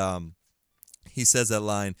that he says that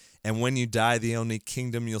line, and when you die, the only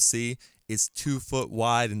kingdom you'll see is 2 foot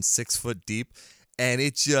wide and 6 foot deep. And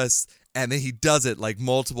and then he does it like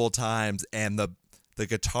multiple times, and the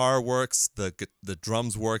guitar works, the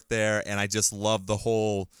drums work there, and I just love the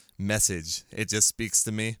whole message. It just speaks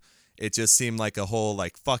to me. It just seemed like a whole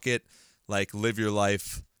like, fuck it, like live your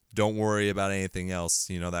life, don't worry about anything else,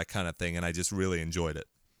 that kind of thing, and I just really enjoyed it.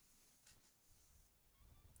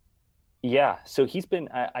 Yeah, so he's been.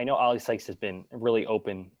 I know Ollie Sykes has been really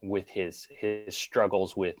open with his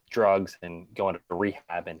struggles with drugs and going to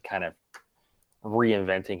rehab and kind of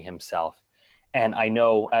reinventing himself. And I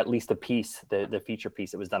know at least the feature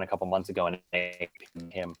piece that was done a couple months ago, and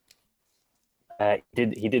him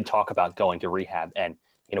he did talk about going to rehab, and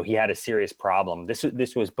he had a serious problem.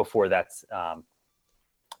 This was before That's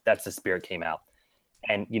the Spirit came out.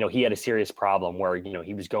 And, he had a serious problem where,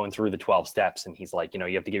 he was going through the 12 steps, and he's like, you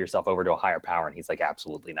have to give yourself over to a higher power. And he's like,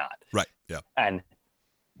 absolutely not. Right. Yeah. And,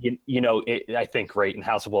 I think right in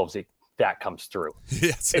House of Wolves, that comes through.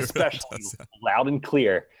 Yes, especially really does, yeah. loud and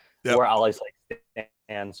clear, Yep. where Ollie's like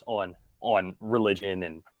stands on religion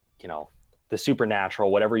and, the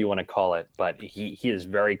supernatural, whatever you want to call it. But he is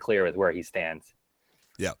very clear with where he stands.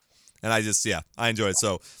 Yeah. And I enjoy it.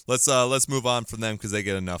 So let's move on from them because they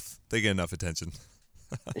get enough attention.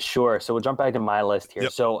 Sure. So we'll jump back to my list here.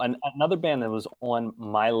 Yep. So another band that was on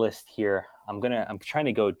my list here, I'm trying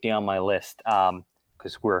to go down my list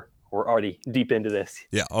because we're already deep into this.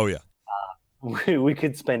 Yeah. Oh yeah. We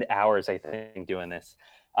could spend hours, I think, doing this.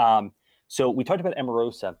 So we talked about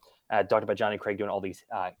Emarosa, talked about Johnny Craig doing all these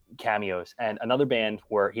cameos, and another band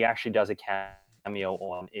where he actually does a cameo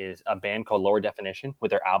on is a band called Lower Definition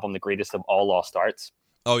with their album The Greatest of All Lost Arts.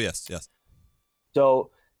 Oh yes.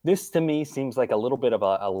 So this to me seems like a little bit of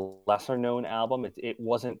a lesser known album. It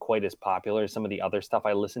wasn't quite as popular as some of the other stuff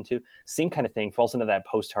I listened to. Same kind of thing, falls into that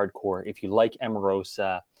post-hardcore. If you like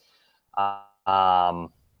Emarosa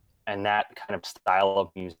and that kind of style of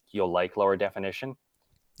music, you'll like Lower Definition.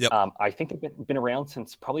 Yep. I think they've been around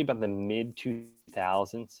since probably about the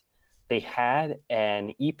mid-2000s. They had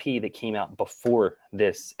an EP that came out before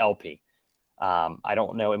this LP. I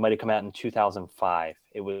don't know. It might have come out in 2005.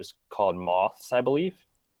 It was called Moths, I believe.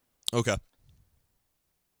 Okay.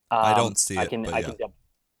 I don't see it. I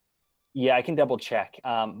can double check.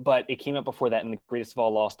 But it came out before that in The Greatest of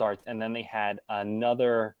All Lost Arts, and then they had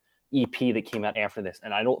another EP that came out after this,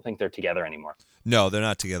 and I don't think they're together anymore. No, they're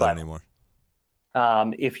not together anymore.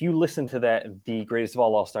 If you listen to The Greatest of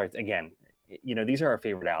All Lost Arts, again, these are our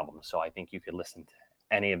favorite albums, so I think you could listen to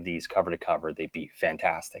any of these cover to cover. They'd be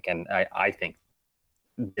fantastic, and I think.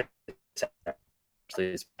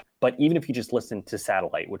 But even if you just listen to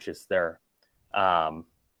Satellite, which is their,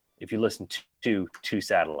 if you listen to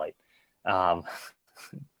Satellite,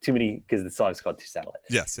 too many, because the song is called To Satellite.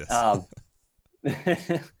 Yes.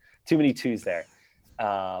 Too many twos there.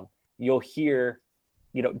 You'll hear,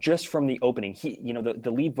 just from the opening,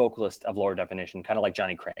 the lead vocalist of Lower Definition, kind of like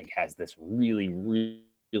Johnny Craig, has this really,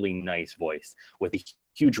 really nice voice with a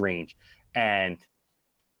huge range. And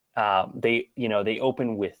they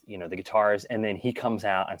open with the guitars, and then he comes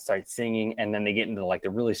out and starts singing, and then they get into like the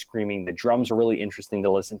really screaming. The drums are really interesting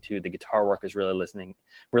to listen to. The guitar work is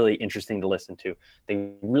really interesting to listen to.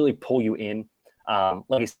 They really pull you in.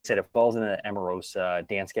 Like I said, it falls in the Emarosa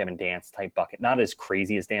Dance Gavin Dance type bucket. Not as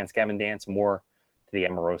crazy as Dance Gavin Dance, more to the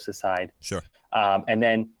Emarosa side. Sure. And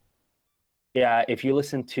then, yeah, if you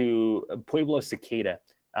listen to Pueblo Cicada,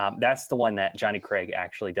 that's the one that Johnny Craig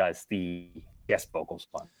actually does the guest vocals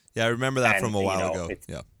on. Yeah, I remember that And, from a while ago.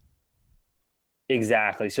 Yeah.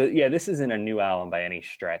 Exactly. So yeah, this isn't a new album by any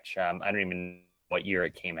stretch. I don't even know what year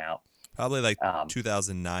it came out. Probably like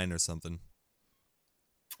 2009 or something.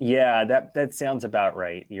 Yeah, that sounds about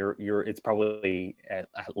right. It's probably at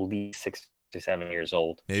least 6 to 7 years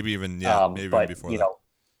old. Maybe even but, even before that.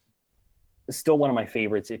 Still one of my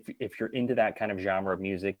favorites. If you're into that kind of genre of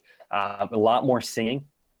music, a lot more singing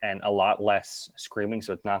and a lot less screaming.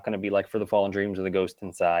 So it's not going to be like For the Fallen Dreams or The Ghost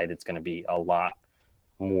Inside. It's going to be a lot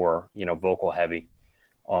more, vocal heavy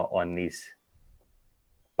on these.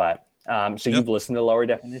 But so you've listened to Lower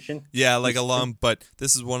Definition? Yeah, like but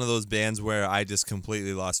this is one of those bands where I just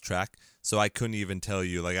completely lost track. So I couldn't even tell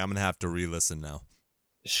you. Like, I'm going to have to re-listen now.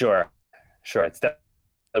 Sure. It's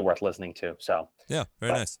definitely worth listening to. So yeah,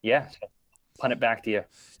 very nice. Yeah. So punt it back to you.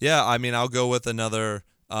 Yeah, I mean, I'll go with another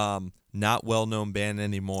not well-known band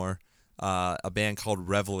anymore, a band called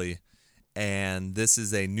Reveille. And this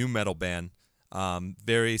is a new metal band,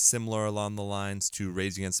 very similar along the lines to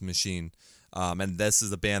Rage Against the Machine. And this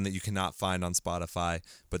is a band that you cannot find on Spotify,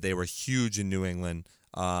 but they were huge in New England.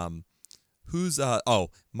 Mighty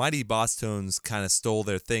Bosstones kind of stole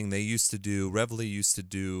their thing. Reveille used to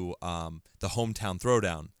do the Hometown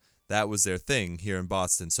Throwdown. That was their thing here in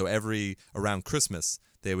Boston. So around Christmas,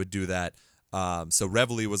 they would do that. So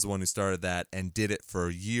Reveille was the one who started that and did it for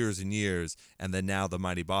years and years, and then now the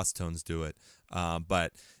Mighty Bosstones do it.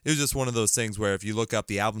 But it was just one of those things where if you look up,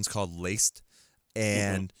 the album's called Laced,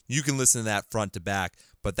 and you can listen to that front to back.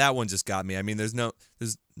 But that one just got me. I mean, there's not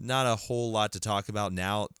a whole lot to talk about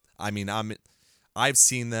now. I mean, I've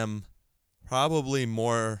seen them probably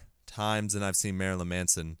more times than I've seen Marilyn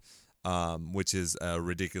Manson, which is a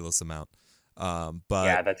ridiculous amount. But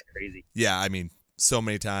yeah, that's crazy. Yeah, I mean, so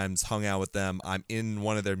many times, hung out with them. I'm in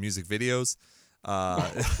one of their music videos.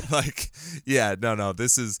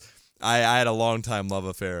 This is, I had a long time love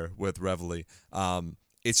affair with Reveille.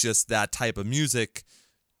 It's just that type of music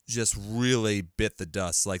just really bit the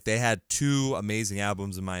dust. Like, they had 2 amazing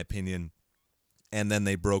albums, in my opinion, and then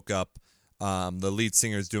they broke up. The lead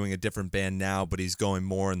singer's doing a different band now, but he's going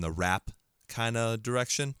more in the rap kind of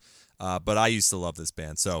direction. But I used to love this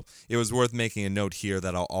band, so it was worth making a note here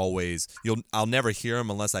that I'll never hear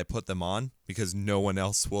them unless I put them on, because no one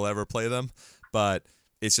else will ever play them. But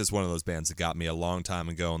it's just one of those bands that got me a long time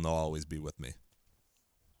ago, and they'll always be with me.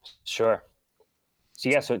 Sure.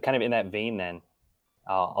 So kind of in that vein, then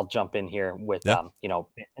I'll jump in here with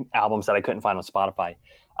albums that I couldn't find on Spotify.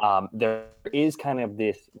 There is kind of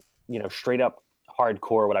this straight up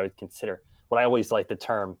hardcore, what I would consider, what I always like the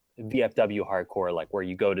term VFW hardcore, like where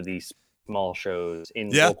you go to these small shows in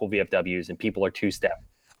local VFWs and people are 2-step.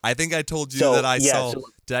 I think I told you that I saw.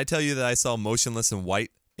 Did I tell you that I saw Motionless in White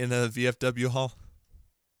in a VFW hall?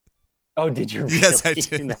 Oh, did you? Yes, I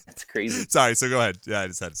did. That's crazy. Sorry. So go ahead. Yeah, I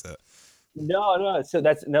just had to say it. No. So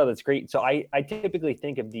that's great. So I typically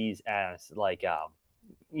think of these as like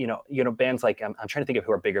bands like I'm trying to think of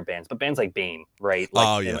who are bigger bands, but bands like Bane, right? Like,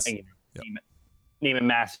 oh yes. Name a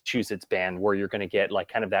Massachusetts band where you're going to get like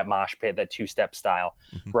kind of that mosh pit, that 2-step style,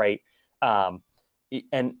 right?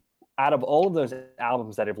 And out of all of those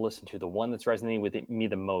albums that I've listened to, the one that's resonating with me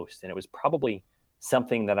the most, and it was probably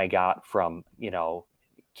something that I got from,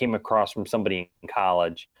 came across from somebody in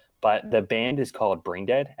college, but the band is called Brain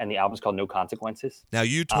Dead and the album's called No Consequences. Now,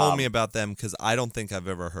 you told me about them because I don't think I've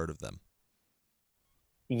ever heard of them.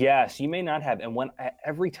 Yes, you may not have. And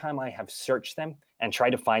every time I have searched them and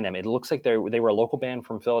tried to find them, it looks like they were a local band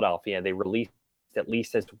from Philadelphia. They released at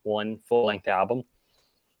least as one full-length album,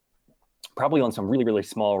 probably on some really, really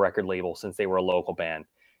small record label since they were a local band.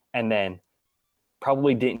 And then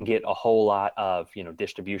probably didn't get a whole lot of,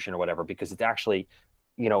 distribution or whatever, because it's actually,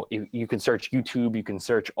 you can search YouTube, you can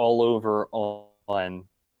search all over on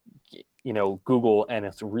Google, and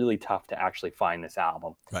it's really tough to actually find this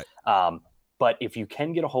album. Right. But if you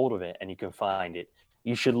can get a hold of it and you can find it,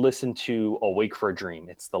 you should listen to Awake for a Dream.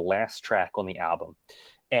 It's the last track on the album.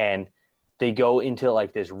 And they go into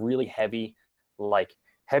like this really heavy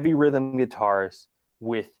rhythm guitars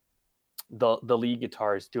with the lead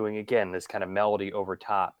guitars doing, again, this kind of melody over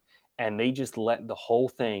top. And they just let the whole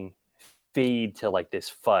thing fade to like this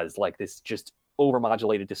fuzz, like this just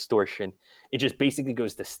overmodulated distortion. It just basically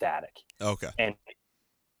goes to static. Okay. And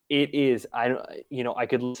it is, I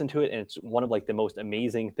could listen to it and it's one of like the most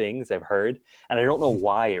amazing things I've heard. And I don't know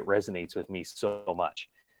why it resonates with me so much.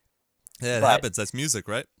 Yeah, it happens. That's music,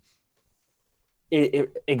 right?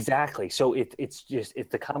 Exactly. So it's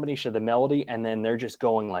the combination of the melody, and then they're just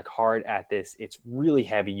going like hard at this. It's really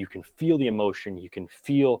heavy. You can feel the emotion. You can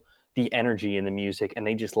feel the energy in the music, and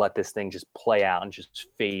they just let this thing just play out and just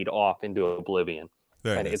fade off into oblivion.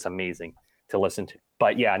 Very And nice. it's amazing to listen to.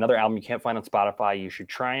 But yeah, another album you can't find on Spotify. You should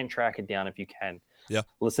try and track it down if you can. Yeah.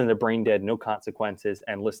 Listen to Brain Dead, No Consequences,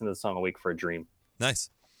 and listen to the song Awake for a Dream. Nice.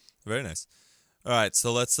 Very nice. All right,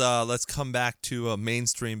 so let's come back to a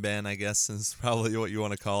mainstream band, I guess is probably what you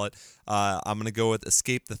want to call it. I'm gonna go with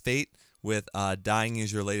Escape the Fate with "Dying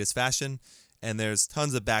Is Your Latest Fashion," and there's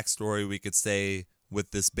tons of backstory we could say with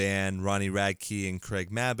this band, Ronnie Radke and Craig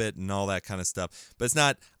Mabbitt and all that kind of stuff. But it's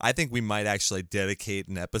not. I think we might actually dedicate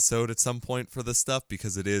an episode at some point for this stuff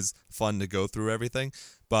because it is fun to go through everything.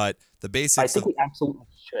 But the basics. I think we absolutely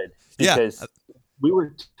should, because we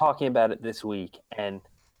were talking about it this week, and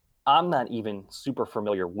I'm not even super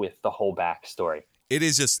familiar with the whole backstory. It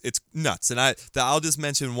is just, it's nuts. And I'll just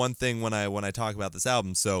mention one thing when I talk about this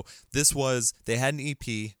album. So they had an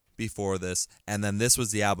EP before this, and then this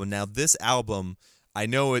was the album. Now this album, I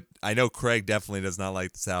know Craig definitely does not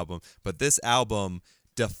like this album, but this album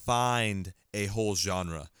defined a whole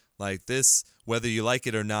genre. Like this, whether you like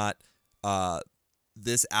it or not,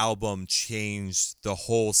 this album changed the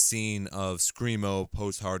whole scene of screamo,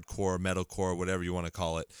 post-hardcore, metalcore, whatever you want to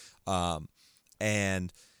call it.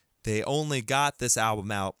 And they only got this album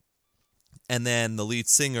out, and then the lead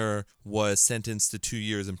singer was sentenced to 2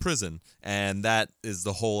 years in prison, and that is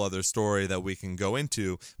the whole other story that we can go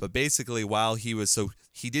into. But basically, while he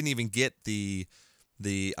didn't even get the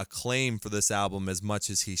acclaim for this album as much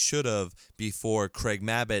as he should have before Craig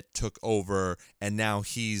Mabbitt took over, and now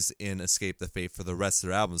he's in Escape the Fate for the rest of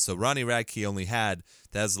their albums. So Ronnie Radke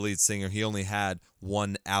as the lead singer, he only had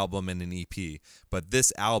one album and an EP. But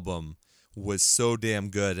this album was so damn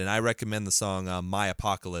good, and I recommend the song My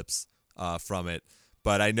Apocalypse from it.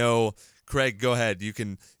 But I know, Craig, go ahead. You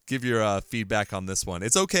can give your feedback on this one.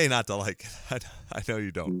 It's okay not to like it. I know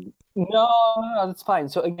you don't. No, that's fine.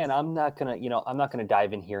 So again, I'm not gonna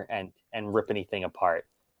dive in here and rip anything apart.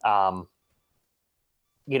 Dying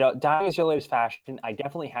Is Your Latest Fashion. I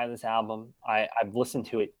definitely had this album. I've listened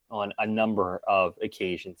to it on a number of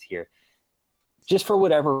occasions here. Just for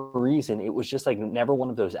whatever reason, it was just like never one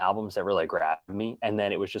of those albums that really grabbed me. And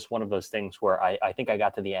then it was just one of those things where I think I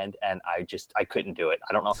got to the end and I couldn't do it.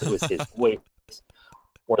 I don't know if it was his voice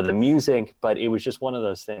or the music, but it was just one of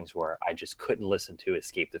those things where I just couldn't listen to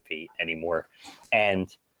Escape the Fate anymore. And,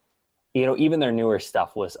 even their newer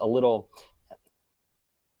stuff was a little,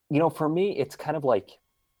 for me, it's kind of like,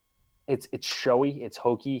 it's showy, it's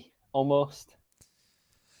hokey almost,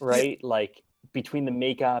 right? Yeah. Like between the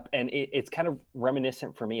makeup and it's kind of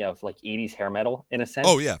reminiscent for me of like 80s hair metal in a sense.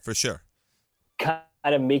 Oh yeah, for sure. Kind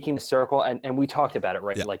of making the circle. And we talked about it,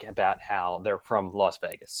 right? Yeah. Like about how they're from Las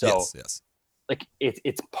Vegas. So yes. Like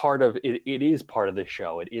it's part of it. It is part of the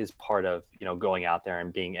show. It is part of going out there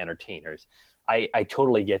and being entertainers. I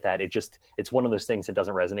totally get that. It's one of those things that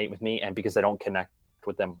doesn't resonate with me, and because I don't connect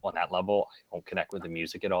with them on that level, I don't connect with the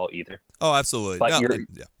music at all either. Oh, absolutely. But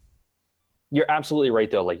you're absolutely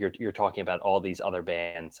right though. Like you're talking about all these other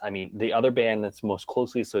bands. I mean, the other band that's most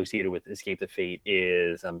closely associated with Escape the Fate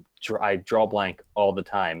is I draw blank all the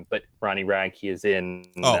time, but Ronnie Radke is in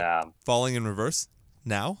Falling in Reverse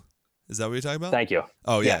now. Is that what you're talking about? Thank you.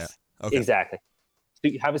 Oh, yeah. Yes, yeah. Okay. Exactly.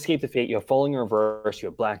 So you have Escape the Fate, you have Falling in Reverse, you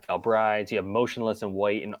have Black Veil Brides, you have Motionless in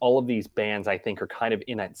White, and all of these bands I think are kind of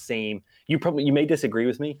in that same. You may disagree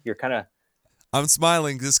with me. You're kind of. I'm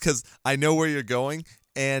smiling just because I know where you're going,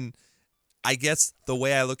 and I guess the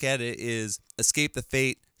way I look at it is Escape the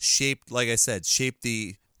Fate shaped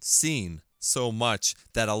the scene so much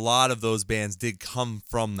that a lot of those bands did come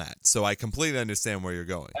from that. So I completely understand where you're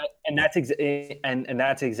going. And that's and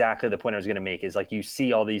that's exactly the point I was going to make, is like you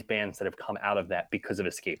see all these bands that have come out of that because of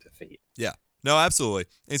Escape the Fate. Yeah. No, absolutely.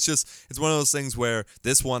 It's one of those things where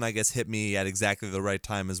this one, I guess, hit me at exactly the right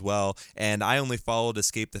time as well. And I only followed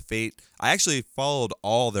Escape the Fate. I actually followed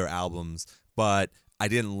all their albums, but I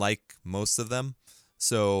didn't like most of them.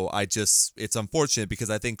 So it's unfortunate because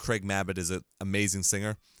I think Craig Mabbitt is an amazing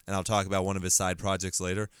singer, and I'll talk about one of his side projects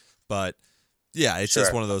later. But yeah, it's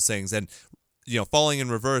just one of those things. And Falling in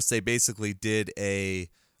Reverse, they basically did a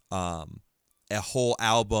whole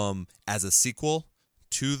album as a sequel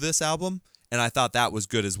to this album, and I thought that was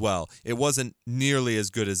good as well. It wasn't nearly as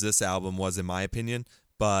good as this album was, in my opinion,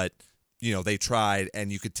 but they tried,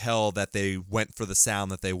 and you could tell that they went for the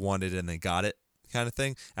sound that they wanted and they got it, kind of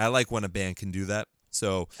thing. And I like when a band can do that.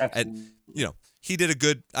 So, he did a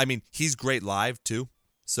good. I mean, he's great live too.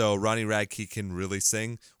 So Ronnie Radke can really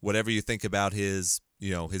sing. Whatever you think about his,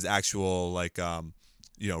 his actual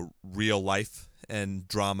real life and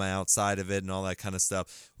drama outside of it and all that kind of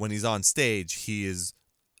stuff. When he's on stage, he is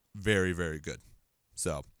very, very good.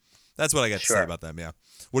 So that's what I got to say about them. Yeah.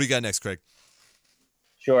 What do you got next, Craig?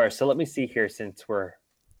 Sure. So let me see here, since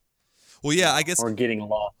I guess we're getting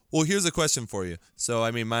lost. Well, here's a question for you. So,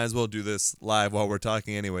 I mean, might as well do this live while we're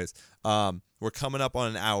talking anyways. We're coming up on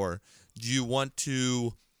an hour. Do you want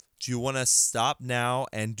to stop now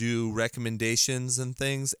and do recommendations and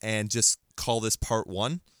things and just call this part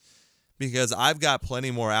 1? Because I've got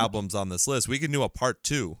plenty more albums on this list. We can do a part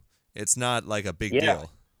 2. It's not like a big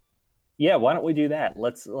deal. Yeah, why don't we do that?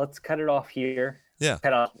 Let's cut it off here. Yeah.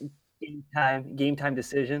 Cut off game time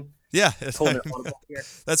decision. Yeah. Here.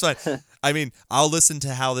 That's fine. I mean, I'll listen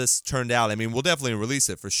to how this turned out. I mean, we'll definitely release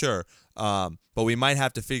it for sure. But we might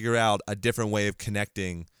have to figure out a different way of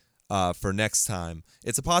connecting for next time.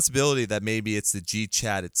 It's a possibility that maybe it's the G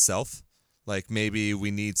chat itself. Like maybe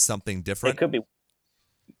we need something different. It could be.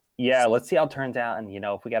 Yeah, let's see how it turns out. And,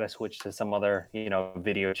 if we got to switch to some other,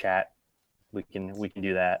 video chat, we can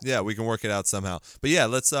do that. Yeah, we can work it out somehow. But yeah,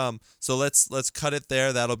 let's cut it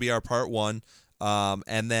there. That'll be our part 1.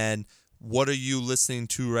 And then what are you listening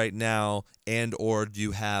to right now, and or do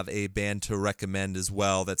you have a band to recommend as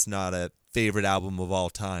well that's not a favorite album of all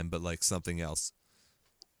time, but like something else?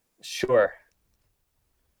 Sure.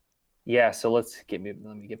 Yeah, so let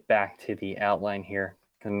me get back to the outline here.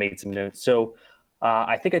 I made some notes. So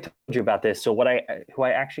I think I told you about this. So who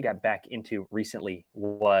I actually got back into recently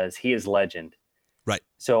was He Is Legend. Right.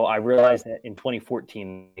 So I realized that in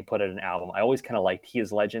 2014 they put out an album. I always kind of liked He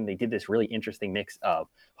Is Legend. They did this really interesting mix of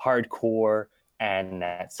hardcore and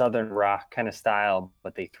that southern rock kind of style,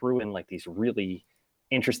 but they threw in like these really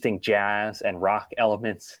interesting jazz and rock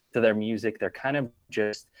elements to their music. They're kind of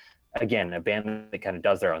just, again, a band that kind of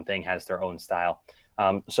does their own thing, has their own style.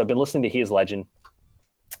 So I've been listening to He Is Legend.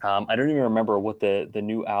 I don't even remember what the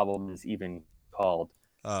new album is even called.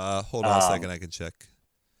 Hold on a second, I can check.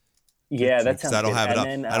 Yeah, that sounds good.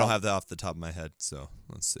 I don't have that off the top of my head, so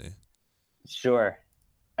let's see. Sure.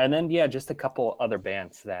 And then, just a couple other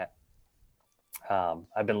bands that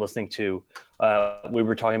I've been listening to. We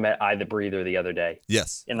were talking about I the Breather the other day.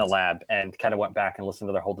 Yes. In the lab, and kind of went back and listened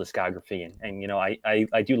to their whole discography. And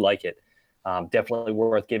I do like it. Definitely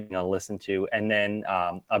worth giving a listen to. And then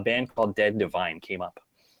a band called Dead Divine came up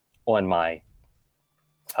on my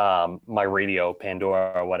my radio,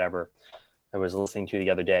 Pandora or whatever I was listening to the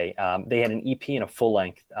other day. They had an EP and a full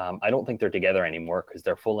length. I don't think they're together anymore because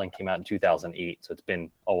their full length came out in 2008. So it's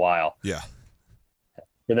been a while. Yeah.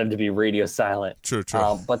 For them to be radio silent. True.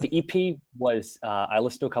 But the EP was, I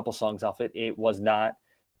listened to a couple songs off it. It was not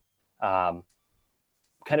kind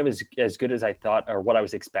of as good as I thought or what I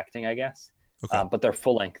was expecting, I guess. Okay. But their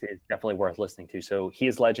full length is definitely worth listening to. So He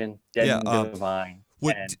Is Legend, Dead Divine.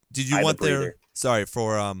 Did you want their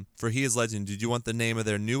for He Is Legend? Did you want the name of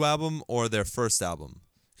their new album or their first album?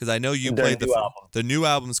 Because I know you played the new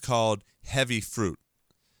album's called Heavy Fruit,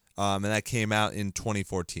 and that came out in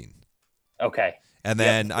 2014. Okay. And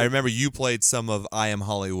then I remember you played some of I Am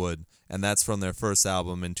Hollywood, and that's from their first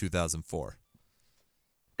album in 2004.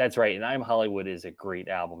 That's right, and I Am Hollywood is a great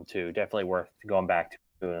album too. Definitely worth going back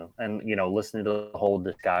to, and listening to the whole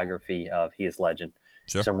discography of He Is Legend.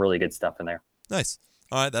 Sure. Some really good stuff in there. Nice.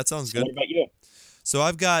 All right, that sounds good. What about you? So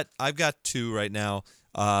I've got 2 right now.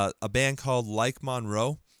 A band called Like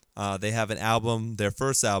Monroe. They have an album, their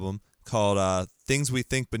first album, called Things We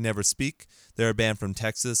Think But Never Speak. They're a band from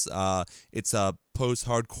Texas. It's a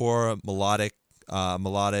post-hardcore, melodic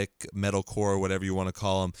metalcore, whatever you want to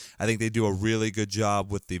call them. I think they do a really good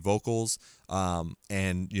job with the vocals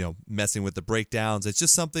and messing with the breakdowns. It's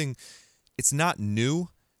just something. It's not new,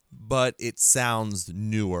 but it sounds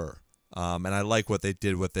newer. And I like what they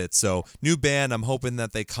did with it. So, new band, I'm hoping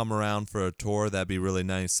that they come around for a tour. That'd be really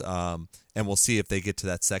nice. And we'll see if they get to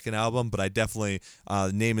that second album. But I definitely,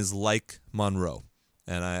 the name is Like Monroe.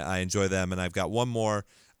 And I enjoy them. And I've got one more.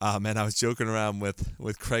 And I was joking around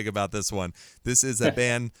with Craig about this one. This is a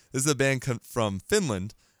band. From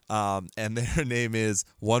Finland. And their name is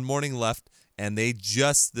One Morning Left. And they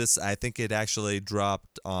I think it actually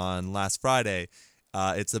dropped on last Friday.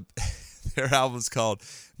 Their album's called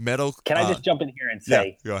Metal. Can I just jump in here and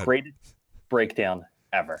say, greatest breakdown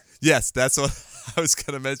ever? Yes, that's what I was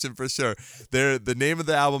going to mention for sure. The name of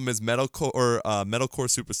the album is Metalcore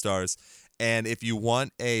Superstars. And if you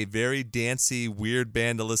want a very dancey, weird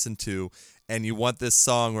band to listen to, and you want this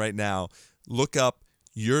song right now, look up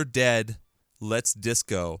You're Dead, Let's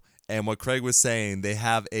Disco. And what Craig was saying, they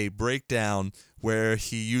have a breakdown where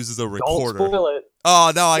he uses a recorder. Don't spoil it.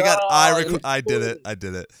 Oh, no, I did it.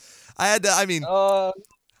 I had to,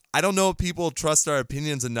 I don't know if people trust our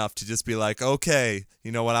opinions enough to just be like, okay,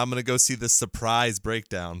 you know what, I'm gonna go see this surprise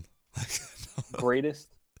breakdown. Greatest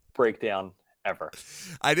breakdown ever.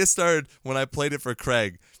 I just started, when I played it for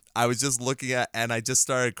Craig, I was just looking at, and I just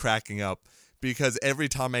started cracking up because every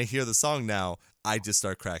time I hear the song now, I just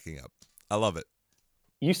start cracking up. I love it.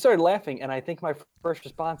 You started laughing, and I think my first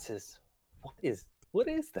response is, what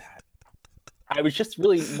is that? I was just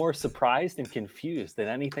really more surprised and confused than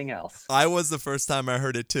anything else. I was the first time I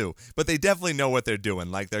heard it too, but they definitely know what they're doing.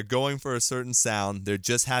 Like, they're going for a certain sound. They're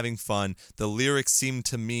just having fun. The lyrics seem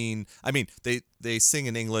to mean, I mean, they sing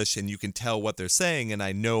in English and you can tell what they're saying, and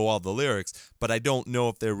I know all the lyrics, but I don't know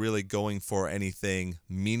if they're really going for anything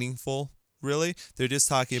meaningful, really. They're just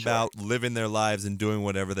talking about living their lives and doing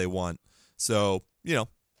whatever they want. So, you know,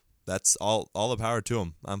 that's all the power to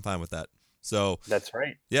them. I'm fine with that. So that's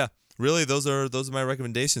right. Yeah. Really, those are my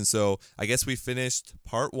recommendations. So I guess we finished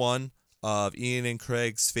part 1 of Ian and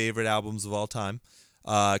Craig's favorite albums of all time.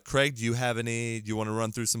 Craig, do you want to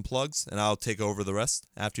run through some plugs, and I'll take over the rest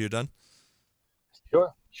after you're done?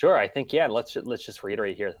 Sure. I think, yeah, let's just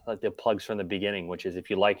reiterate here, like the plugs from the beginning, which is, if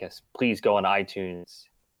you like us, please go on iTunes,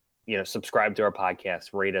 subscribe to our podcast,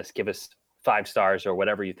 rate us, give us 5 stars or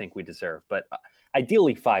whatever you think we deserve, but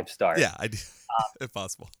ideally 5 stars. Yeah, if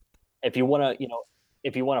possible. If you want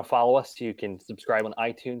to follow us, you can subscribe on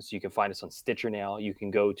iTunes. You can find us on Stitcher now. You can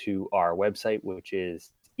go to our website, which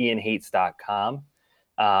is ianhates.com.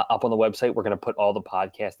 Up on the website, we're going to put all the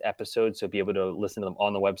podcast episodes, so you'll be able to listen to them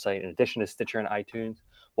on the website in addition to Stitcher and iTunes.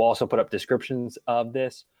 We'll also put up descriptions of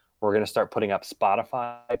this. We're going to start putting up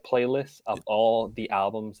Spotify playlists of all the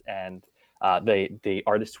albums and the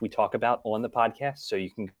artists we talk about on the podcast, so you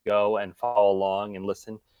can go and follow along and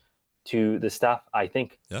listen to the stuff. I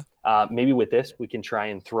think maybe with this, we can try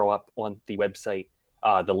and throw up on the website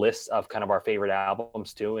the lists of kind of our favorite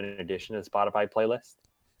albums too, in addition to the Spotify playlist.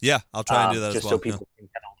 Yeah, I'll try and do that just as well. So people can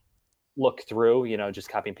kind of look through, just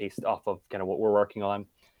copy and paste off of kind of what we're working on.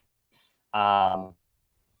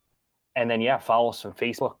 And then, follow us on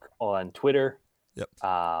Facebook, on Twitter. Yep.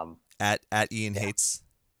 At Ian Hates.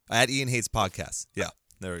 At Ian Hates Podcast. Yeah,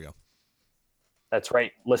 there we go. That's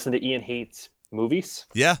right. Listen to Ian Hates Movies.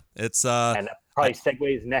 Yeah, it's and that probably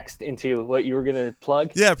segues next into what you were gonna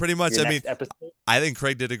plug. Yeah, pretty much. I mean, episode. I think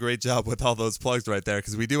Craig did a great job with all those plugs right there,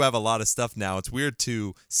 because we do have a lot of stuff now. It's weird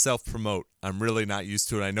to self-promote. I'm really not used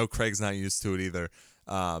to it. I know Craig's not used to it either.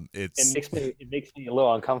 It makes me a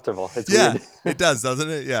little uncomfortable. It's weird. It does, doesn't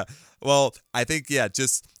it? Yeah. Well, I think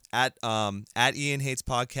just at Ian Hates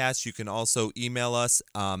Podcast. You can also email us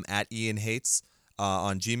at Ian Hates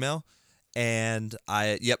on Gmail. And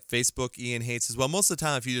Facebook Ian Hates as well. Most of the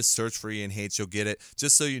time, if you just search for Ian Hates, you'll get it.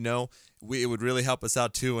 Just so you know, it would really help us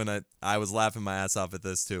out too. And I was laughing my ass off at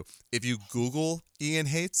this too. If you Google Ian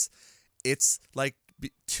Hates, it's like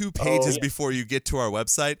 2 pages before you get to our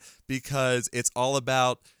website, because it's all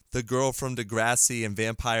about the girl from Degrassi and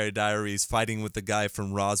Vampire Diaries fighting with the guy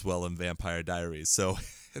from Roswell and Vampire Diaries. So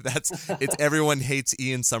it's everyone hates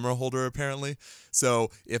Ian Somerhalder apparently.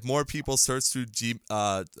 So if more people search through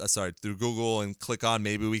through Google and click on,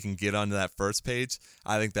 maybe we can get onto that first page.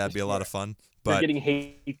 I think that'd be a lot of fun. But you're getting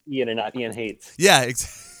hate Ian and not Ian Hates. Yeah,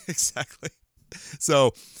 exactly.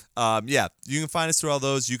 So you can find us through all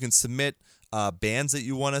those. You can submit bands that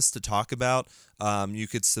you want us to talk about. You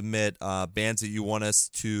could submit bands that you want us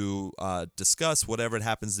to discuss, whatever it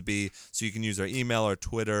happens to be. So you can use our email or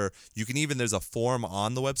Twitter. You can there's a form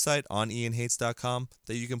on the website on ianhates.com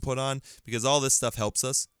that you can put on, because all this stuff helps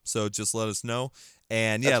us. So just let us know.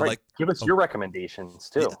 And That's right. Give us your recommendations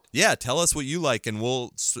too. Yeah, tell us what you like, and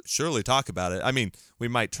we'll surely talk about it. I mean, we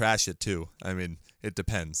might trash it too. I mean, it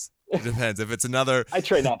depends. It depends. If it's another, I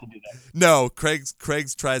try not to do that. No, Craig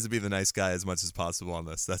tries to be the nice guy as much as possible on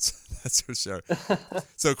this. That's for sure.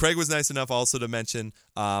 So Craig was nice enough also to mention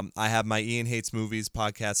I have my Ian Hates Movies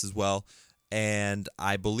podcast as well, and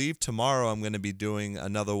I believe tomorrow I'm going to be doing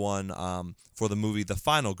another one for the movie The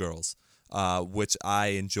Final Girls, which I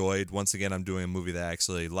enjoyed. Once again, I'm doing a movie that I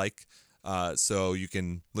actually like, so you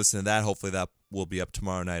can listen to that. Hopefully that will be up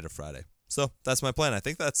tomorrow night or Friday. So that's my plan. I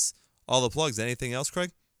think that's all the plugs. Anything else,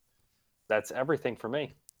 Craig? That's everything for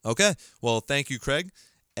me. Okay. Well, thank you, Craig.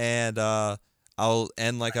 And I'll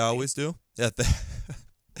end like I always do. Yeah.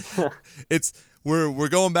 We're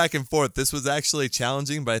going back and forth. This was actually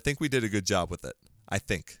challenging, but I think we did a good job with it. I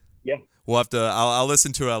think. Yeah. We'll have to. I'll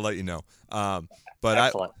listen to it. I'll let you know. But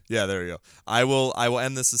excellent. There you go. I will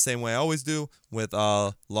end this the same way I always do, with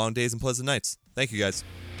long days and pleasant nights. Thank you, guys.